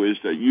about you is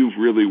that you've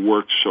really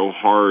worked so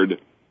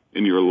hard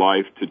in your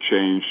life to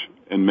change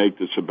and make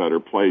this a better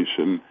place.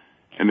 And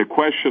the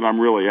question I'm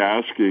really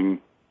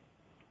asking,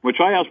 which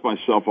I ask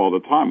myself all the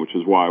time, which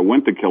is why I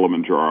went to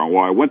Kilimanjaro and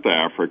why I went to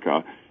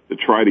Africa, to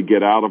try to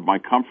get out of my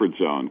comfort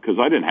zone, because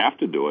I didn't have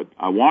to do it.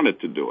 I wanted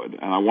to do it,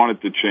 and I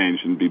wanted to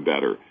change and be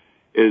better,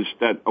 is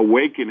that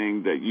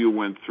awakening that you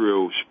went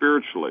through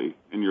spiritually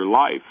in your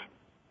life,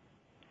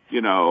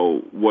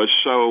 was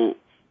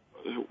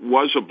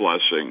a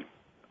blessing.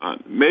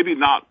 Maybe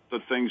not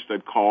the things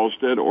that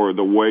caused it or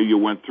the way you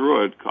went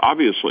through it,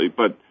 obviously,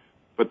 but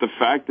the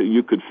fact that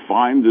you could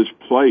find this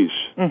place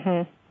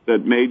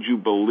that made you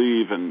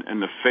believe, and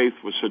the faith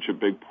was such a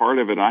big part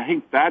of it. I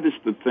think that is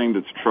the thing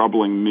that's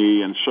troubling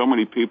me and so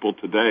many people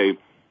today,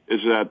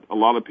 is that a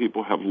lot of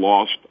people have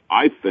lost,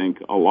 I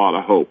think, a lot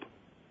of hope.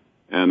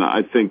 And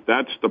I think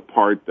that's the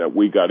part that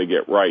we got to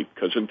get right,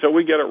 because until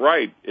we get it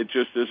right, it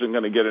just isn't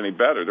going to get any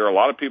better. There are a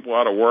lot of people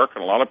out of work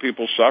and a lot of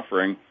people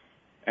suffering,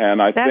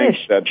 and I think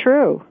that's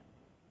true.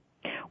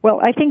 Well,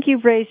 I think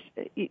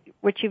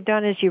what you've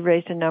done is you've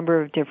raised a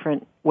number of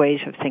different ways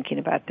of thinking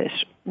about this.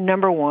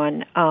 Number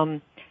one,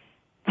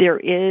 there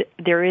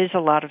is a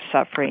lot of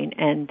suffering,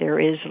 and there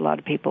is a lot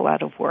of people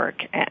out of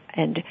work,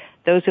 and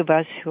those of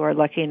us who are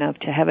lucky enough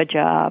to have a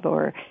job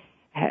or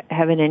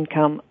have an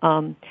income,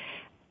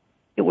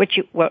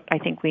 what I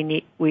think we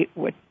need,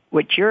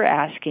 what you're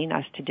asking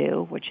us to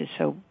do, which is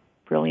so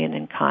brilliant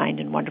and kind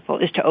and wonderful,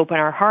 is to open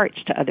our hearts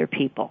to other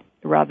people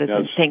rather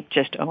than think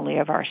just only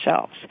of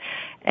ourselves.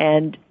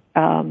 And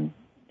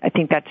I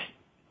think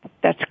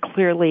that's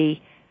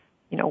clearly,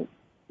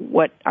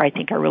 what I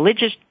think our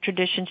religious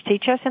traditions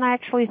teach us, and I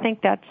actually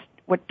think that's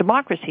what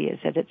democracy is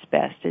at its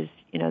best, is,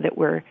 that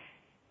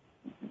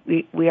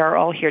we are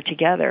all here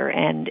together,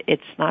 and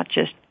it's not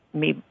just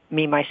me,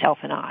 myself,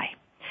 and I.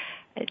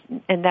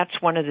 And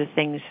that's one of the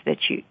things that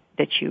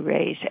you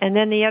raise. And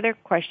then the other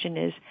question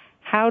is,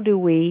 how do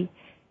we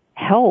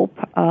help,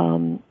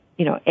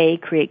 A,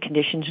 create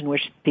conditions in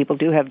which people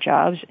do have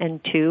jobs, and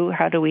two,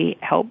 how do we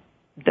help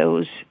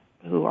those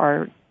who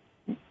are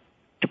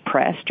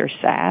depressed or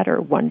sad or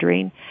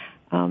wondering,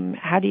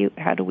 how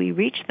do we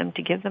reach them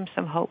to give them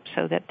some hope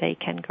so that they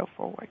can go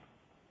forward?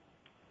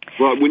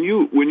 Well, when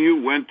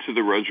you went to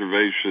the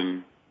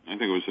reservation, I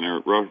think it was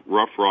in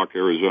Rough Rock,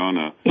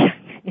 Arizona.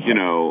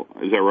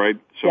 Is that right?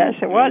 So, yes,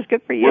 it was.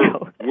 Good for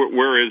you.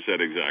 Where is that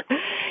exactly?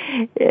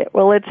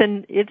 Well, it's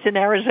in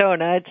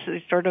Arizona.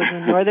 It's sort of the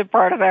northern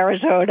part of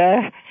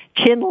Arizona.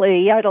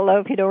 Chinle. I don't know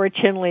if you know where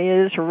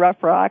Chinle is, or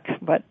Rough Rock,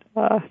 but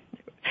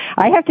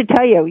I have to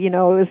tell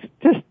you,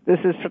 this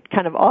is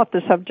kind of off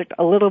the subject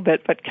a little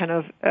bit, but kind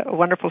of a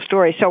wonderful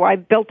story. So I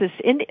built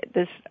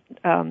the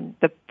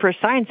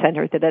first science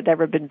center that had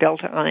ever been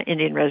built on an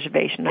Indian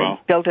reservation. Wow.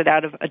 I built it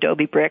out of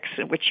adobe bricks,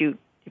 which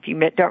if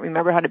you don't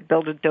remember how to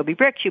build adobe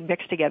bricks, you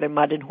mix together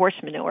mud and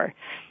horse manure.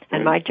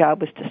 And my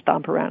job was to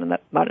stomp around in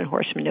that mud and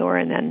horse manure,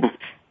 and then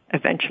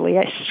eventually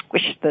I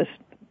squished the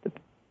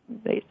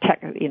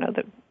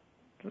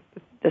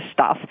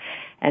stuff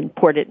and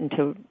poured it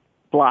into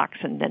blocks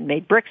and then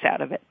made bricks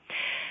out of it.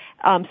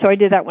 So I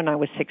did that when I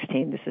was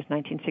 16. This is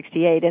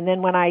 1968. And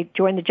then when I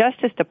joined the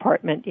Justice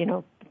Department,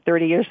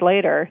 30 years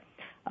later,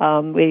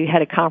 we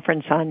had a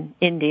conference on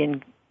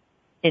Indian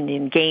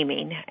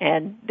gaming,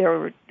 and there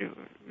were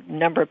a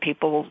number of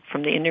people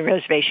from the Indian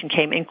reservation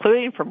came,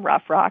 including from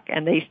Rough Rock,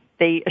 and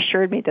they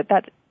assured me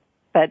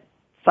that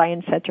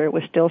science center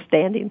was still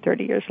standing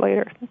 30 years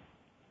later.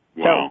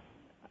 Wow. So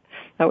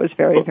that was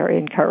very, very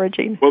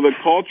encouraging. Well, the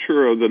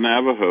culture of the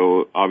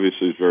Navajo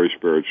obviously is very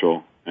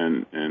spiritual,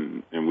 and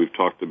we've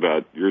talked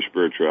about your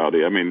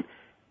spirituality. I mean,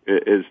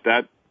 is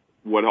that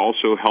what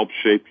also helped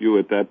shape you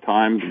at that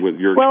time with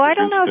your? Well, I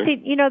don't know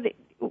if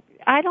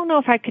I don't know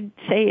if I could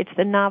say it's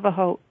the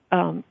Navajo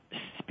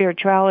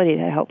spirituality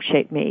that helped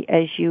shape me.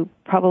 As you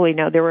probably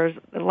know, there were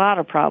a lot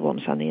of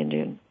problems on the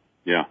Indian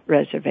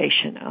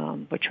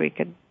reservation, which we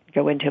could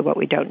go into, but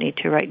we don't need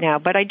to right now.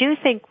 But I do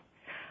think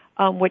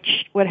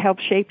what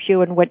helped shape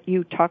you and what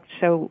you talked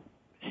so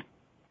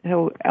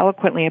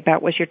eloquently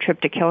about was your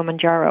trip to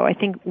Kilimanjaro. I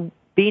think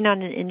being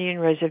on an Indian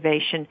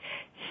reservation,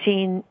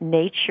 seeing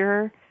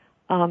nature,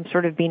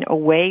 sort of being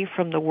away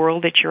from the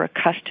world that you're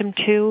accustomed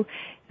to,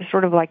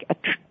 sort of like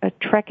a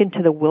trek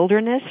into the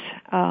wilderness,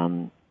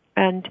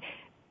 and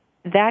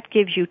that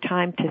gives you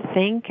time to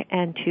think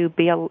and to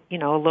be,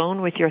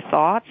 alone with your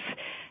thoughts,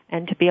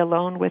 and to be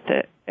alone with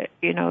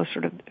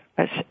sort of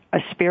a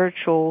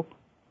spiritual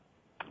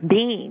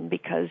being,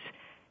 because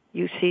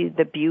you see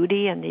the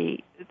beauty and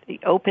the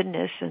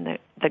openness and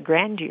the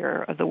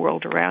grandeur of the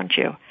world around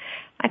you.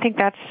 I think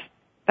that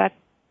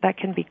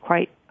can be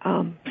quite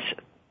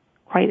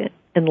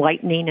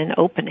enlightening and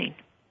opening.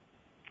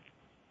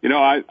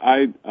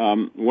 I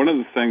one of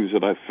the things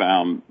that I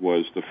found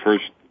was the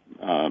first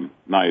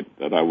night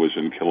that I was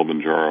in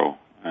Kilimanjaro,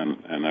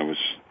 and I was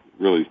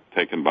really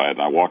taken by it.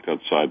 And I walked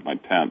outside my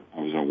tent. I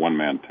was in a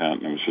one-man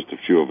tent, and it was just a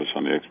few of us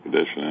on the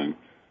expedition. And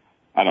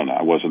I don't know,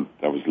 I was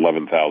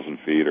 11,000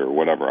 feet or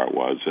whatever I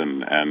was,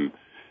 and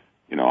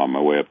on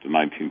my way up to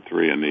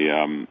 19.3,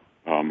 and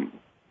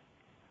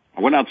I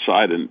went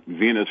outside, and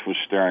Venus was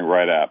staring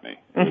right at me.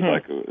 It was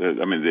like,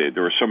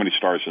 there were so many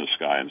stars in the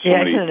sky, and so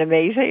many. Isn't it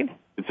amazing?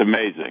 It's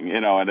amazing,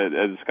 and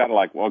it's kind of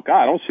like, well,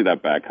 God, I don't see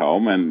that back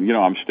home, and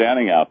I'm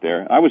standing out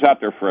there. I was out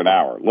there for an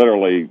hour,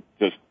 literally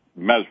just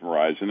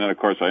mesmerized, and then of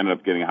course I ended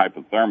up getting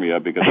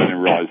hypothermia because I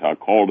didn't realize how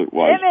cold it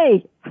was.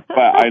 Jimmy!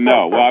 But I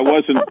know. Well, I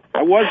wasn't.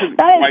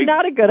 That is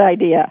not a good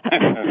idea.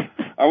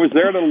 I was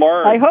there to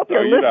learn. I hope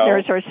your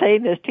listeners are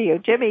saying this to you,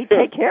 Jimmy.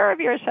 Take care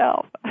of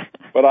yourself.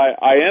 But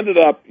I ended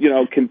up,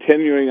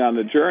 continuing on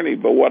the journey.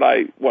 But what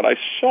I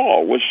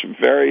saw was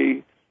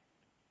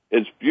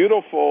it's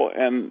beautiful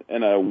and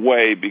in a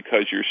way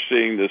because you're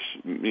seeing this,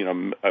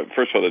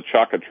 first of all, the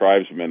Chaka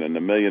tribesmen and the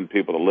million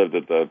people that lived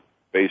at the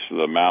base of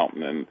the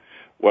mountain and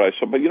what I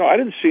saw. But, I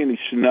didn't see any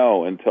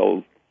snow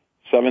until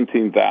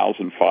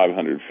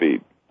 17,500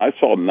 feet. I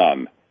saw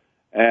none.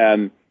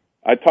 And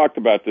I talked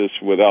about this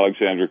with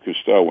Alexandra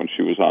Cousteau when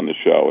she was on the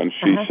show, and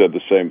she said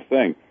the same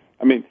thing.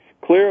 I mean,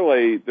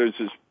 clearly there's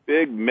this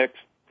big mixed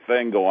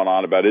thing going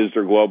on about is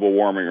there global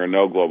warming or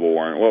no global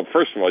warming. Well,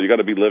 first of all, you got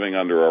to be living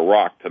under a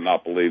rock to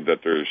not believe that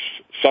there's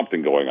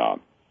something going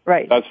on.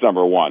 Right. That's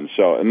number one.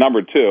 So, and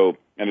number two,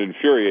 and it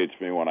infuriates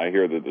me when I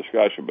hear the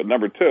discussion, but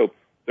number two,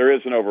 there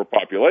is an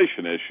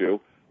overpopulation issue,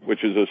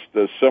 which is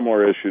a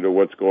similar issue to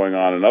what's going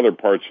on in other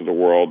parts of the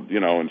world,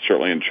 and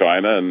certainly in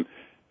China,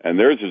 and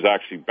theirs is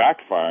actually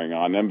backfiring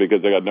on them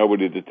because they got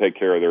nobody to take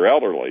care of their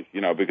elderly,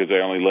 because they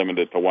only limit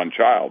it to one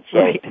child.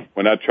 So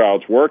when that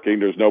child's working,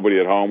 there's nobody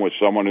at home with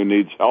someone who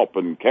needs help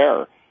and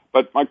care.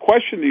 But my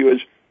question to you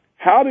is,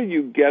 how do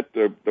you get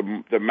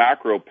the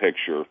macro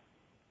picture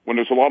when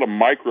there's a lot of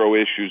micro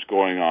issues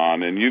going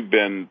on, and you've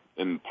been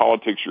in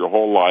politics your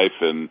whole life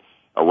and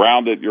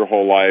around it your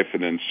whole life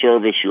and in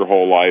service your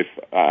whole life?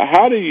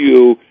 How do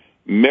you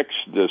mix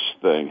this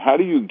thing? How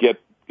do you get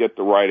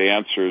the right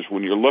answers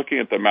when you're looking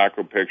at the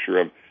macro picture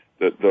of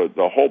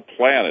the whole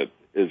planet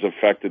is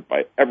affected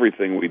by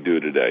everything we do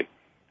today?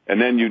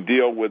 And then you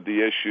deal with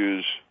the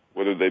issues,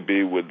 whether they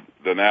be with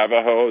the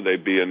Navajo, they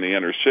be in the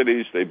inner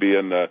cities, they be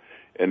in the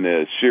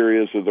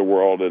Syrias of the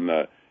world,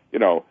 and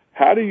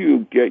how do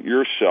you get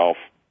yourself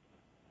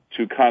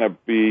to kind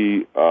of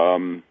be, how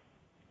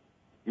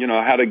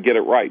to get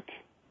it right?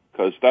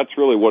 Because that's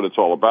really what it's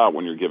all about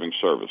when you're giving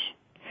service.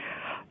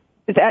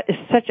 That is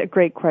such a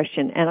great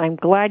question, and I'm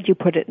glad you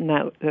put it in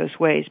those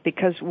ways,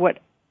 because what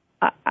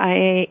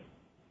I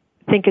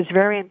think is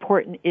very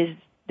important is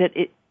that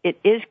it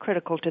is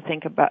critical to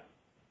think about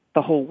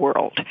the whole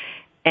world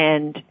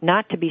and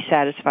not to be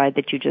satisfied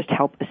that you just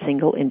help a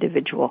single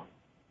individual,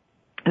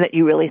 that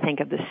you really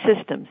think of the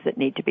systems that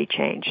need to be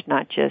changed,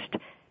 not just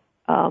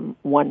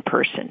one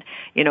person.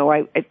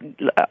 I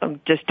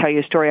just tell you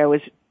a story. I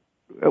was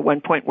at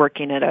one point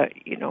working at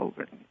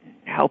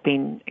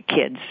helping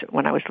kids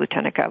when I was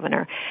lieutenant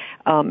governor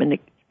in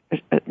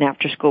an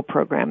after-school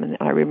program, and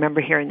I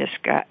remember hearing this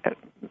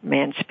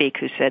man speak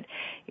who said,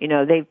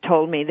 they've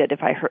told me that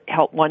if I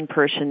help one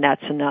person,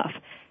 that's enough.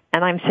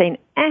 And I'm saying,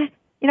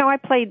 I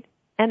played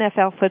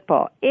NFL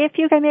football. If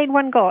you made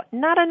one goal,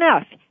 not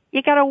enough.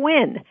 You got to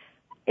win.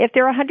 If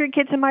there are 100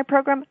 kids in my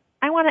program,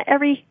 I want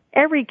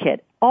every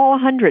kid, all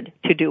 100,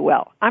 to do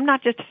well. I'm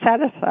not just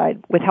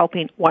satisfied with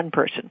helping one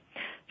person.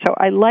 So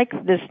I like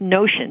this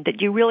notion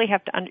that you really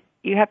have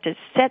to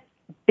set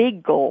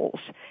big goals,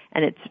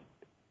 and it's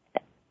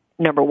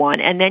number one,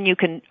 and then you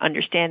can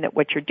understand that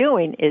what you're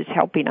doing is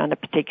helping on a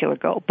particular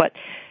goal. But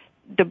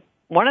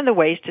one of the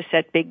ways to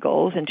set big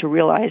goals and to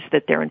realize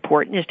that they're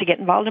important is to get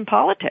involved in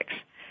politics,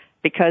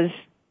 because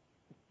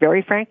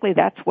very frankly,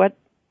 that's what,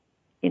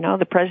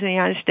 the President of the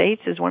United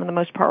States is one of the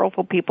most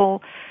powerful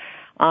people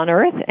on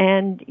earth,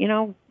 and,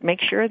 make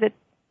sure that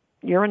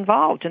you're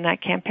involved in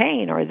that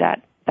campaign or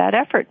that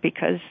effort,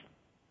 because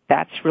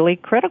that's really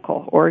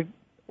critical, or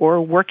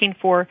working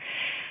for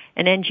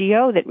an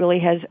NGO that really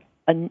has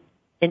an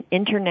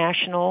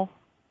international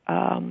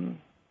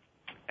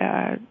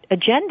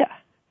agenda,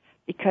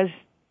 because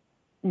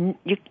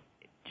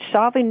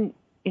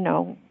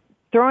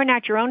throwing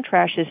out your own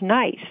trash is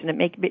nice and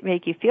it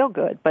make you feel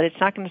good, but it's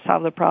not going to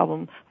solve the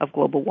problem of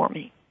global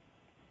warming.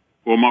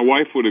 Well, my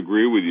wife would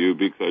agree with you,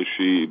 because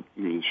she's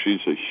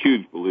a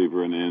huge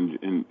believer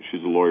in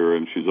she's a lawyer,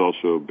 and she's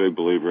also a big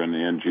believer in the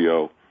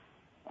NGO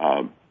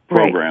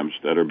programs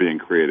that are being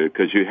created,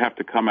 because you have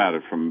to come at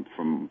it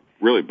from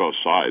really both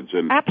sides.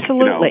 And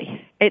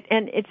absolutely,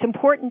 and it's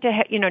important to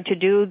to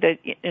do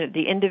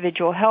the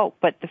individual help,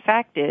 but the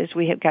fact is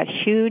we have got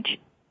huge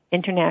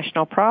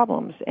international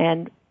problems,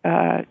 and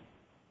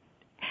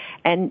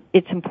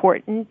it's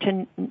important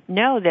to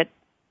know that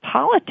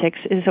politics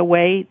is a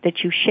way that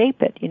you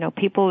shape it.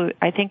 People,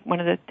 I think one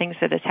of the things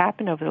that has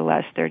happened over the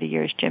last 30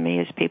 years, Jimmy,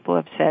 is people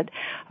have said,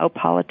 oh,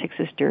 politics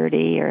is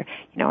dirty, or,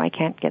 I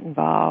can't get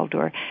involved,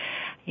 or,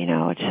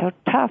 it's so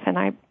tough. And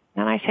I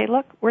say,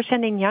 look, we're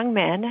sending young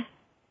men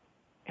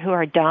who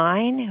are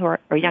dying, or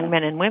young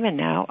men and women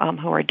now,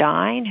 who are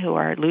dying, who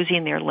are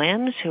losing their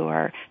limbs, who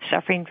are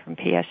suffering from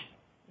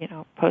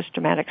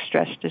post-traumatic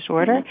stress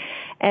disorder,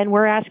 and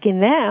we're asking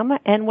them,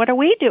 and what are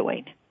we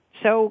doing?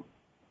 So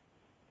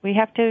we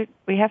have to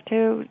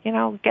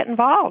get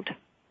involved.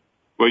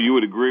 Well, you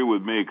would agree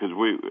with me, because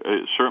we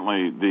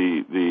certainly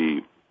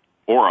the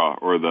aura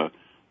or the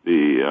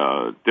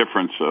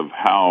difference of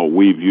how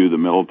we view the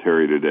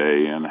military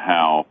today and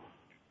how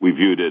we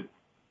viewed it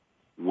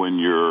when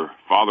your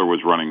father was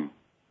running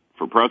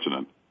for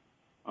president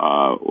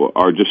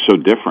are just so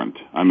different.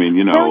 I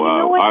mean,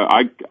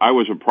 I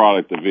was a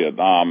product of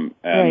Vietnam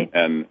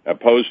and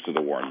opposed to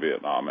the war in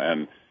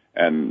Vietnam,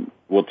 and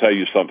will tell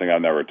you something I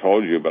never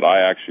told you, but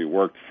I actually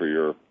worked for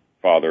your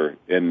father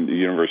in the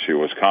University of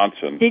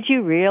Wisconsin. Did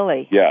you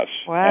really? Yes.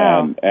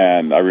 Wow.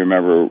 And I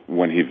remember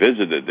when he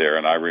visited there,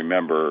 and I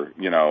remember,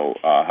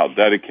 how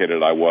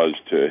dedicated I was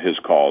to his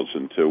cause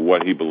and to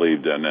what he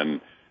believed in.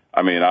 And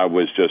I mean, I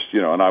was just,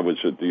 and I was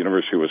at the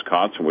University of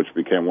Wisconsin, which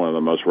became one of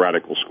the most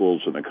radical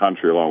schools in the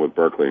country, along with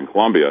Berkeley and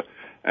Columbia.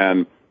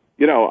 And,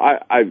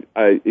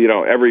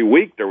 every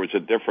week there was a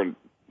different,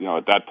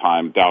 at that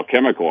time, Dow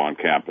Chemical on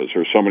campus,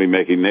 or somebody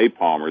making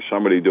napalm, or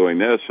somebody doing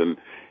this. And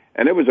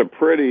it was a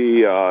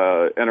pretty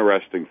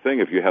interesting thing.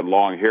 If you had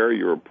long hair,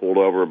 you were pulled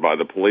over by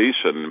the police,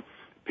 and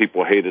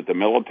people hated the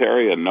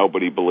military, and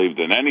nobody believed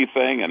in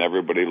anything, and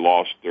everybody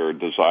lost their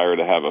desire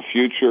to have a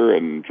future,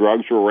 and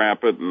drugs were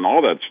rampant and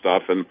all that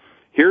stuff. And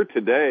here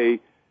today,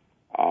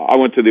 I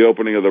went to the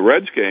opening of the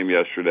Reds game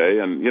yesterday,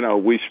 and,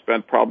 we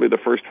spent probably the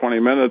first 20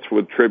 minutes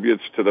with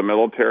tributes to the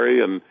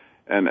military, and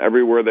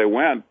everywhere they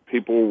went,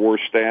 people were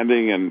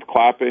standing and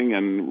clapping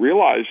and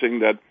realizing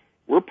that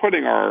we're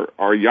putting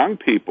our young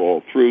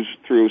people through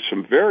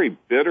some very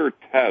bitter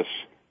tests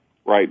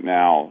right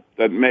now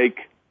that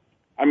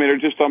they're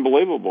just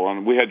unbelievable.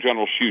 And we had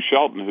General Hugh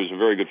Shelton, who's a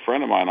very good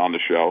friend of mine, on the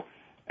show,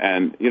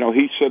 and,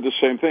 he said the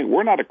same thing.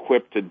 We're not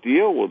equipped to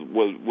deal with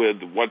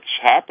what's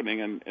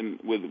happening and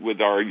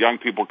with our young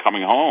people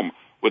coming home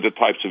with the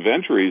types of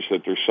injuries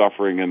that they're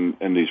suffering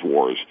in these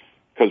wars.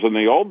 Because in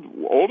the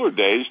older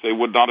days, they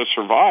would not have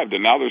survived,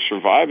 and now they're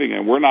surviving,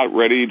 and we're not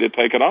ready to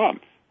take it on.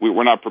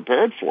 We're not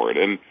prepared for it.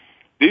 And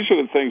these are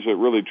the things that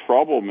really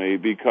trouble me,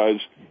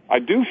 because I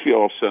do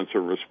feel a sense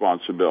of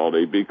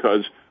responsibility,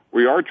 because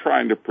we are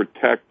trying to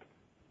protect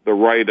the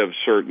right of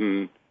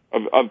certain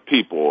of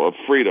people, of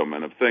freedom,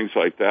 and of things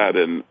like that.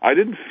 And I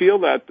didn't feel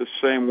that the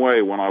same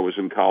way when I was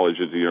in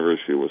college at the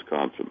University of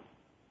Wisconsin.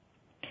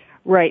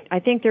 Right. I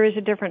think there is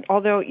a different,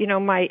 although,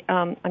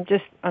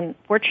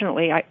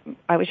 unfortunately,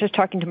 I was just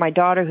talking to my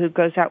daughter, who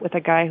goes out with a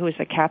guy who is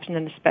a captain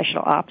in the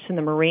Special Ops in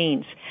the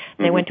Marines.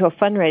 And they went to a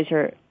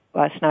fundraiser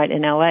last night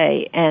in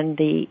L.A., and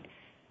the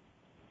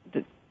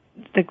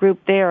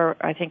group there,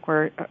 I think,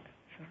 were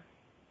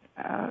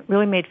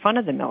really made fun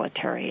of the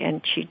military,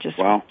 and she just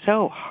was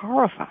so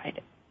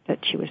horrified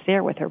that she was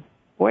there with her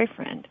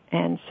boyfriend.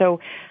 And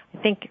so I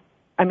think,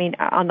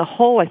 on the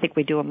whole, I think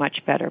we do it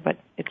much better, but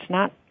it's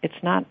not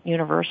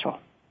universal.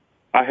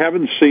 I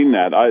haven't seen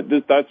that.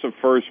 That's a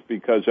first,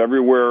 because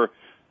everywhere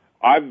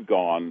I've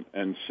gone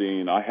and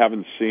seen, I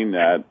haven't seen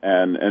that.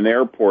 And in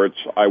airports,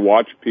 I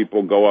watch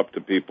people go up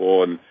to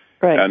people and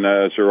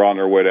as they're on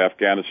their way to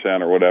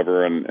Afghanistan or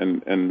whatever, and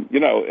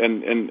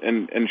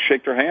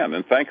shake their hand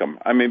and thank them.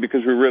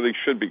 Because we really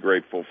should be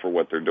grateful for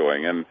what they're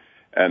doing. And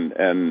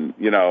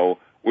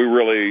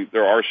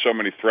there are so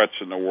many threats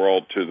in the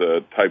world to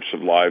the types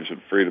of lives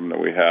and freedom that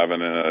we have,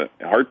 and in a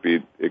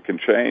heartbeat, it can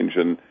change.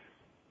 And,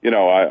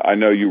 I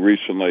know you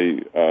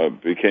recently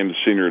became the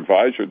senior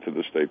advisor to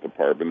the State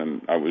Department,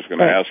 and I was going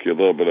to ask you a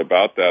little bit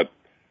about that.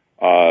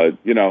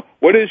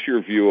 What is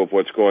your view of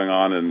what's going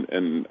on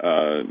in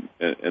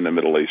the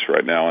Middle East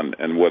right now,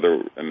 and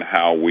whether and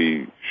how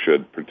we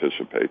should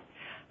participate?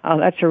 Oh,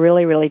 that's a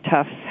really, really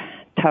tough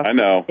I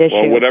know. issue.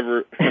 Well,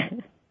 whatever.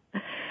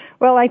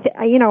 Well, I think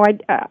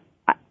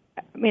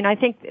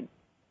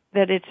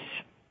that it's.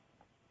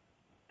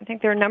 I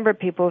think there are a number of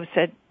people who have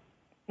said,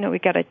 we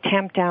got to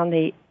tamp down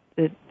the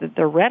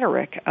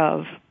rhetoric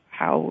of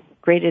how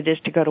great it is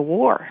to go to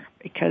war,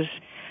 because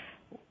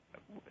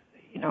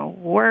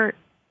war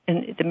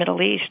in the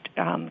Middle East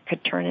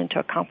could turn into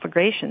a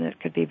conflagration that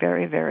could be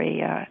very,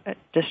 very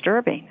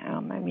disturbing.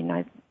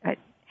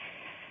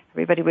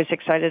 Everybody was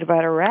excited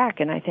about Iraq,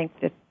 and I think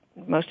that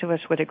most of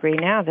us would agree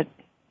now that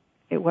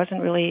it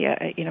wasn't really,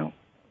 a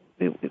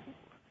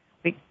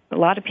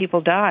lot of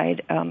people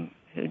died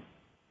who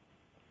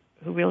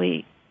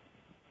really,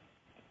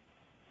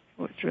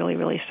 was really,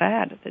 really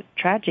sad, the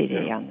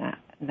tragedy on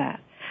that.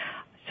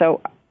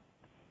 So,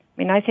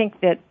 I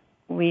think that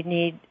we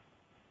need,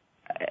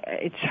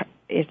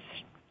 it's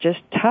just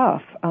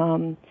tough,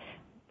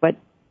 but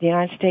the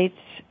United States,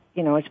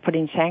 is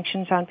putting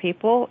sanctions on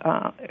people,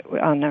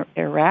 on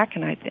Iraq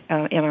and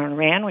on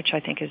Iran, which I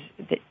think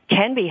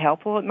can be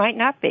helpful. It might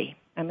not be.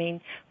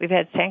 We've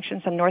had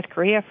sanctions on North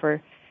Korea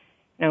for,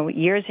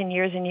 years and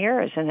years and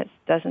years, and it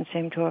doesn't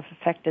seem to have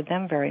affected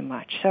them very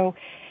much. So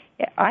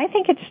I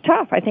think it's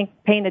tough. I think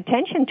paying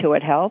attention to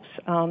it helps,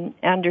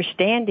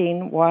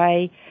 understanding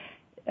why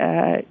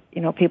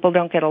people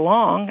don't get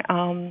along.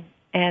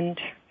 And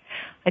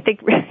I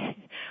think,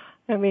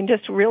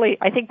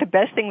 I think the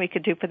best thing we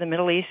could do for the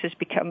Middle East is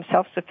become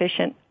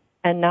self-sufficient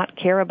and not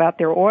care about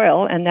their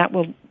oil, and that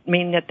will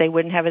mean that they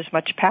wouldn't have as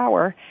much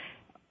power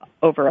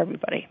over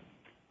everybody.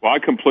 Well, I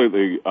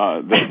completely, that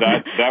would be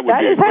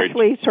that is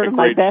actually sort of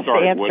my best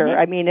answer.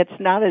 I mean, it's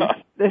not as,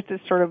 this is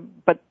sort of,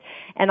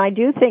 and I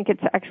do think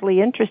it's actually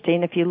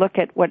interesting if you look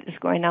at what is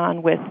going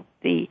on with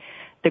the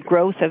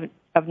growth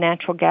of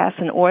natural gas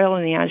and oil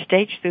in the United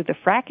States through the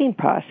fracking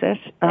process.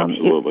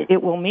 Absolutely.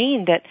 It will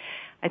mean that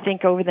I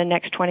think over the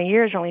next 20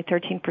 years, only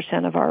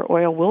 13% of our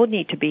oil will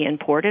need to be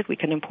imported. We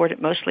can import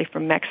it mostly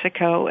from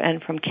Mexico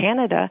and from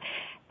Canada.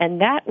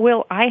 And that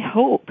will, I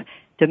hope,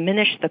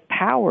 diminish the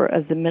power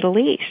of the Middle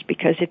East,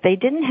 because if they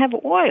didn't have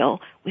oil,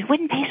 we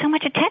wouldn't pay so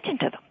much attention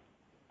to them.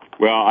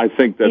 Well, I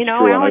think that's true.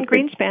 Alan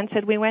Greenspan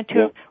said we went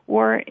to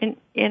war in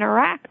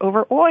Iraq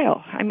over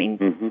oil. I mean,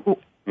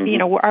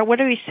 what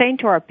are we saying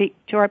to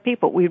our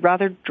people? We'd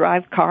rather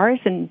drive cars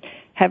and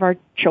have our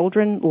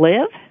children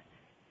live?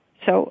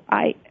 So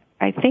I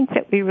think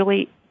that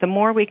the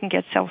more we can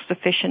get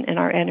self-sufficient in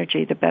our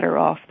energy, the better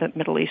off the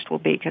Middle East will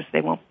be, because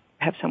they won't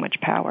have so much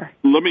power.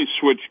 Let me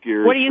switch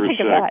gears. What do you think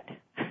of that?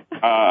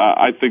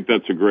 I think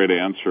that's a great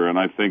answer, and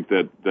I think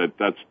that's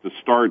the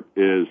start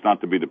is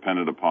not to be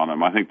dependent upon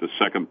them. I think the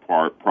second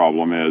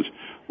problem is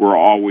we're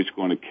always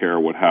going to care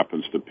what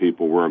happens to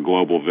people. We're a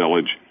global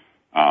village,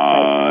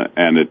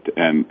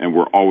 and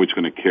we're always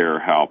going to care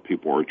how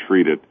people are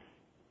treated.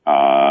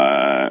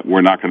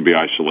 We're not going to be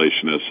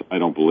isolationists. I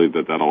don't believe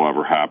that that'll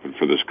ever happen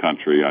for this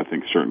country. I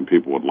think certain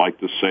people would like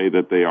to say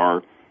that they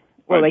are.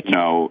 But,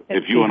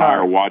 if you and I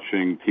are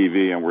watching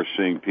TV and we're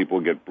seeing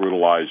people get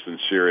brutalized in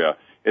Syria,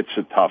 it's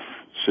a tough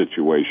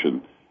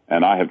situation,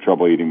 and I have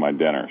trouble eating my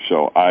dinner.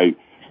 So I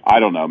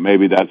don't know.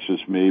 Maybe that's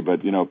just me,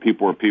 but,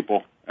 people are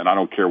people, and I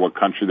don't care what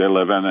country they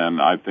live in,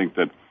 and I think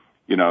that,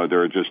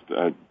 there are just,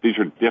 these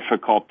are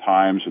difficult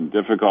times and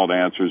difficult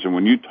answers. And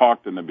when you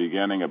talked in the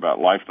beginning about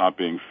life not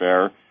being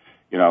fair,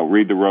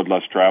 read The Road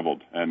Less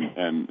Traveled,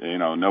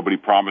 and nobody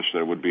promised that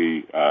it would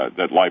be,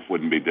 that life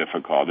wouldn't be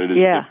difficult. It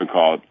is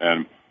difficult,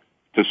 and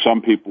to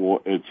some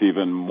people it's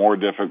even more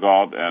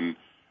difficult, and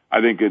I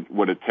think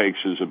what it takes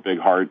is a big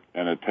heart,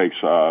 and it takes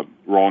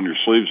rolling your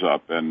sleeves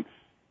up, and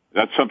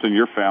that's something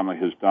your family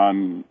has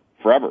done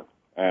forever,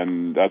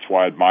 and that's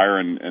why I admire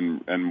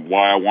and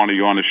why I wanted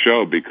you on the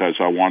show, because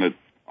I wanted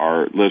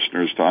our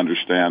listeners to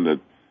understand that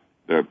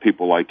the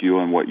people like you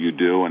and what you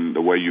do and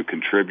the way you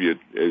contribute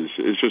is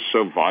just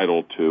so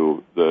vital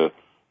to the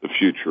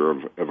future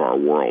of our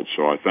world.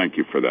 So I thank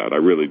you for that. I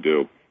really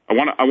do. I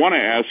want to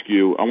ask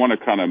you. I want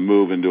to kind of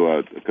move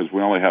into because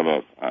we only have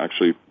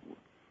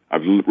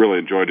I've really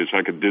enjoyed this.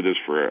 I could do this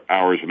for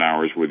hours and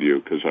hours with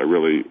you, because I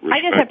really respect you.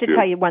 I just have to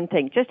tell you one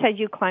thing. Just as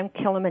you climbed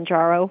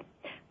Kilimanjaro,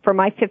 for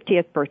my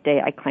 50th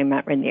birthday, I climbed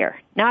Mount Rainier.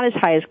 Not as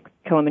high as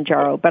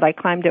Kilimanjaro, but I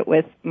climbed it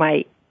with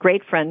my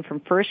great friend from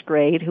first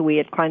grade, who we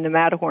had climbed the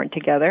Matterhorn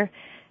together.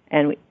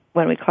 And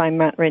when we climbed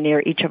Mount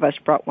Rainier, each of us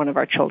brought one of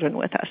our children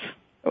with us.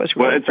 It was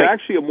really it's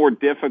actually a more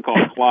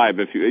difficult climb.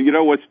 If you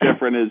know what's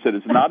different is that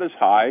it's not as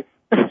high.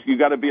 You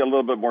got to be a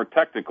little bit more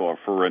technical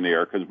for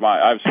Rainier, because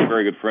I have some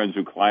very good friends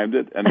who climbed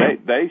it, and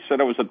they said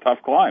it was a tough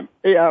climb.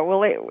 Yeah,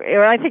 well,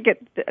 I think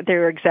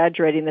they're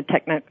exaggerating the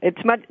technical.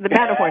 The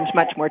Matterhorn's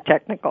much more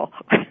technical.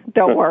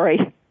 Don't worry.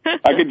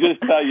 I can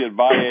just tell you, at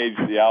my age,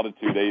 the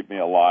altitude ate me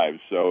alive.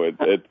 So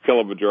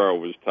Kilimanjaro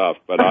was tough,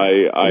 but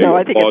I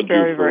applaud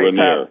you for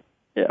Rainier. Tough.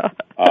 Yeah.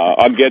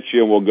 I'll get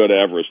you, and we'll go to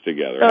Everest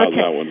together. Okay. How's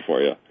that one for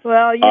you?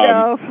 Well,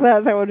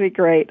 that would be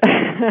great.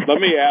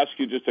 Let me ask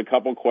you just a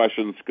couple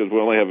questions, because we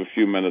only have a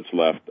few minutes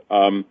left.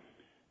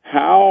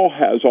 How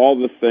has all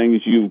the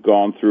things you've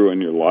gone through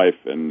in your life,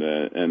 and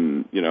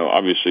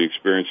obviously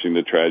experiencing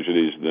the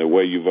tragedies and the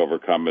way you've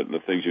overcome it and the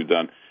things you've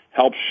done,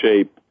 helped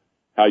shape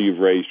how you've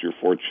raised your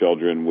 4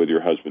 children with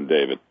your husband,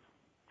 David?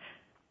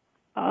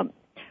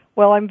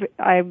 Well,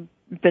 I've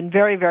been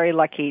very, very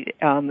lucky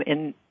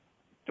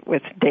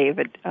with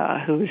David,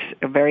 who's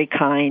a very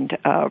kind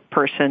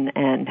person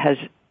and has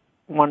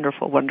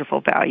wonderful,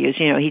 wonderful values.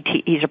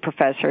 He's a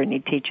professor, and he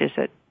teaches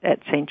at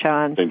St.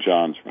 John's. St.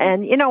 John's. Right.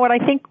 And what I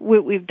think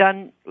we've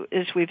done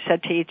is we've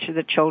said to each of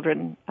the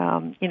children,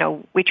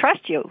 we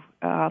trust you.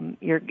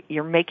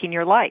 You're making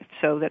your life.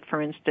 So that,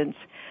 for instance,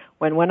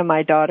 when one of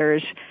my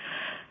daughters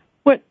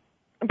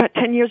about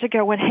 10 years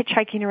ago went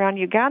hitchhiking around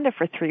Uganda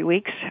for 3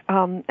 weeks,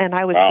 and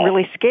I was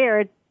really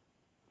scared,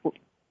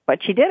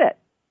 but she did it.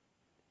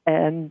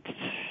 And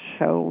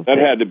so that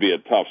had to be a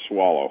tough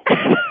swallow.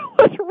 It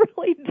was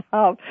really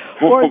tough.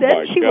 Or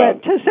then she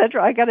went to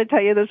Central. I got to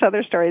tell you this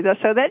other story.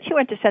 So then she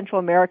went to Central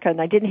America, and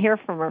I didn't hear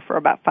from her for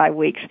about 5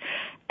 weeks.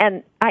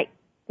 And I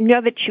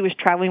know that she was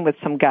traveling with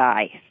some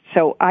guy.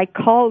 So I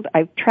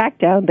tracked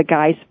down the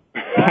guy's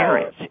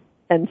parents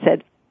and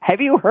said, "Have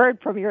you heard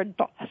from your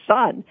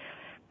son?"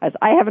 As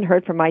I haven't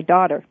heard from my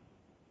daughter.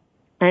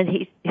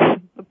 And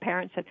the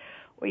parent said,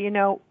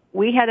 "Well,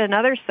 we had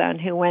another son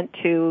who went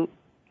to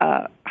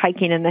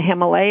hiking in the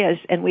Himalayas,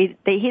 and he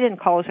didn't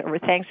call us over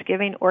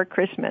Thanksgiving or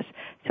Christmas.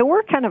 So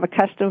we're kind of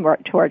accustomed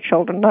to our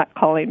children not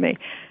calling me.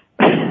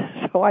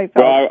 So I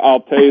felt... Well,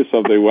 I'll tell you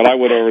something. When I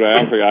went over to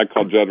Africa, I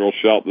called General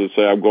Shelton and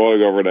say, I'm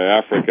going over to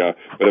Africa.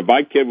 But if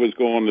my kid was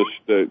going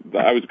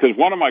because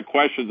one of my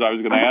questions I was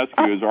going to ask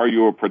you is, are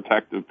you a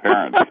protective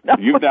parent?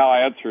 You've now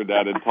answered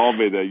that and told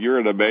me that you're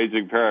an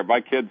amazing parent.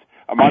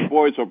 My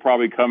boys will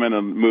probably come in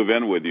and move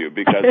in with you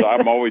because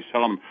I'm always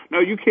telling them, no,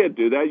 you can't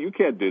do that. You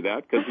can't do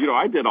that because,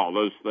 I did all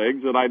those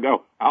things and I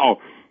know how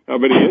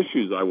many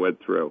issues I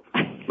went through.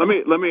 Let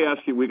me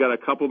ask you, we got a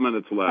couple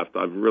minutes left.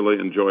 I've really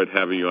enjoyed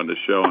having you on the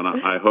show, and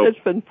I hope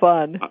it's been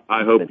fun.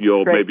 I hope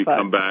you'll maybe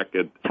come back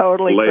at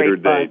totally later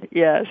date.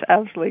 Yes,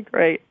 absolutely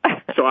great.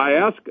 So I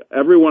ask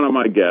every one of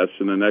my guests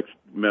in the next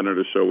minute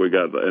or so we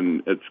got,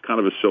 and it's kind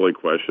of a silly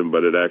question,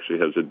 but it actually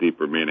has a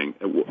deeper meaning.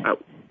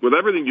 With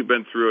everything you've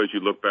been through as you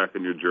look back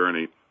on your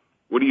journey,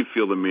 what do you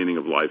feel the meaning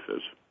of life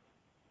is?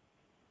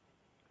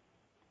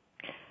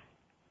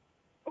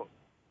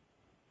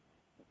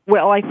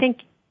 Well, I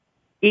think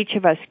each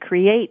of us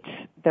creates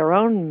their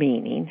own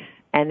meaning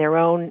and their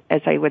own,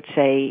 as I would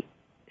say,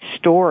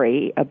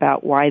 story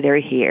about why they're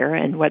here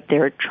and what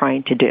they're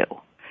trying to do.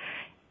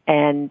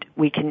 And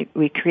we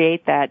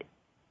create that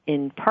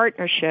in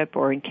partnership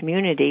or in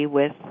community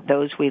with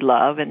those we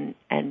love and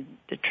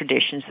the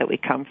traditions that we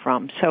come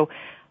from. So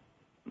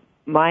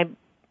my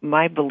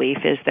belief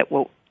is that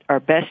what our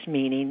best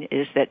meaning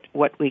is that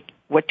what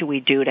do we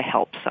do to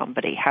help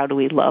somebody? How do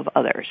we love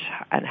others?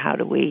 And how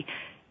do we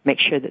make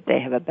sure that they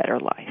have a better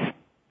life?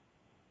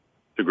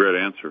 It's a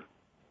great answer.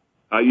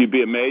 You'd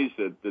be amazed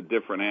at the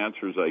different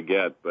answers I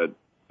get, but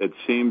it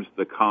seems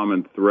the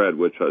common thread,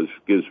 which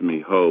gives me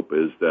hope,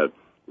 is that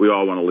we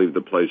all want to leave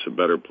the place a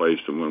better place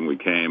than when we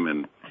came,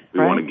 and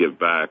we want to give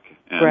back.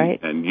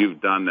 And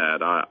you've done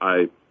that.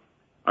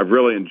 I've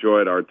really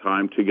enjoyed our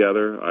time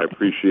together. I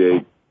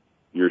appreciate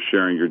your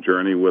sharing your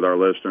journey with our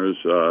listeners.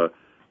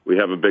 We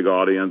have a big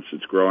audience.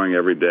 It's growing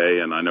every day,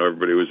 and I know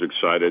everybody was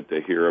excited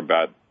to hear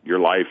about your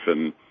life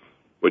and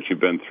what you've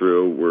been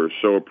through. We're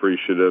so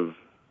appreciative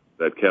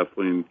that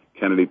Kathleen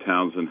Kennedy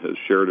Townsend has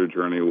shared her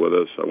journey with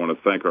us. I want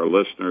to thank our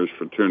listeners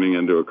for tuning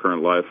into A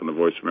Current Life on the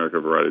Voice America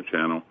Variety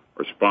Channel,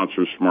 our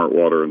sponsors, Smart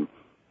Water and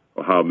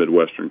Ohio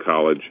Midwestern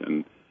College.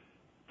 And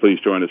please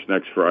join us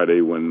next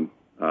Friday when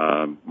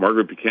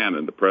Margaret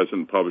Buchanan, the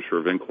president and publisher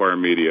of Encore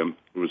Media,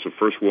 who was the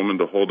first woman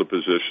to hold the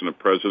position of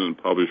president and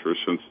publisher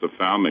since the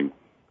founding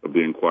of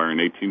the Encore in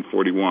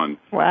 1841,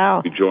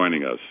 will be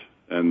joining us.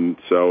 And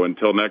so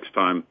until next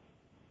time,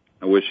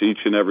 I wish each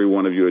and every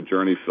one of you a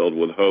journey filled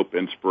with hope,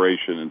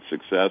 inspiration, and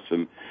success.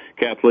 And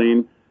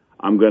Kathleen,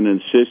 I'm going to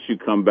insist you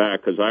come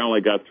back because I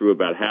only got through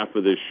about half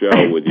of this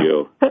show with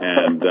you,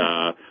 and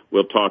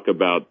we'll talk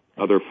about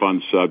other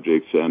fun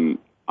subjects. And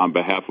on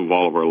behalf of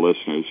all of our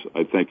listeners,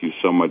 I thank you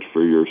so much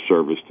for your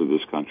service to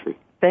this country.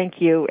 Thank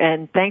you,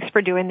 and thanks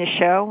for doing the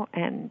show,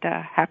 and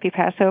happy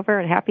Passover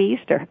and happy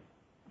Easter.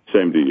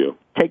 Same to you.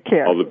 Take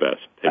care. All the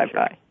best. Take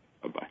Bye-bye. Care.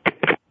 Bye-bye.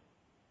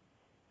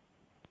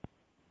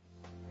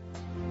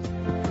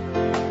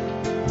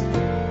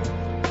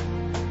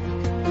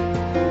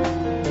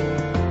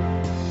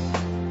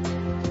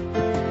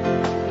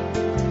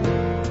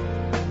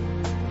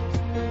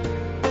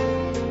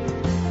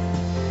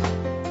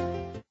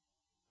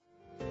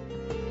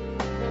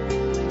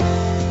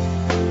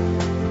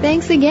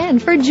 Thanks again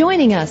for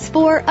joining us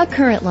for A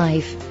Current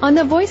Life on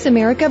the Voice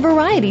America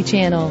Variety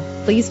Channel.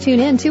 Please tune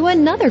in to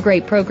another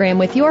great program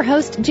with your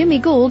host, Jimmy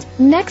Gould,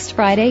 next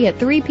Friday at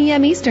 3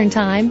 p.m. Eastern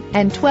Time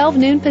and 12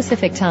 noon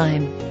Pacific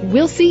Time.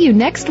 We'll see you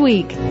next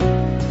week.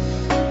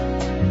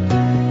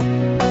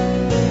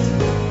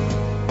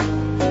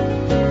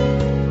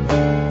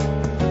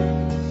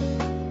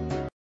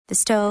 The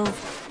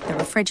stove, the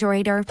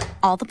refrigerator,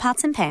 all the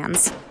pots and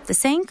pans, the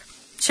sink.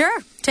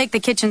 Sure, take the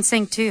kitchen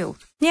sink too.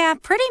 Yeah,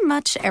 pretty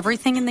much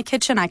everything in the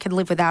kitchen I could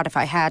live without if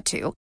I had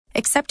to.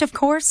 Except, of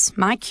course,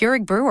 my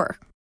Keurig brewer.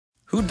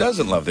 Who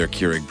doesn't love their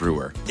Keurig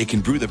brewer? It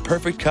can brew the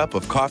perfect cup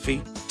of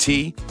coffee,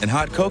 tea, and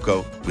hot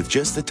cocoa with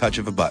just the touch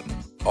of a button.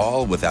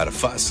 All without a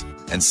fuss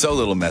and so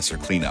little mess or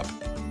cleanup.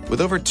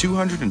 With over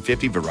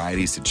 250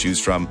 varieties to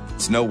choose from,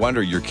 it's no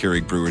wonder your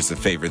Keurig brewer is the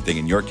favorite thing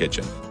in your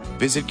kitchen.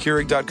 Visit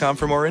Keurig.com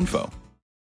for more info.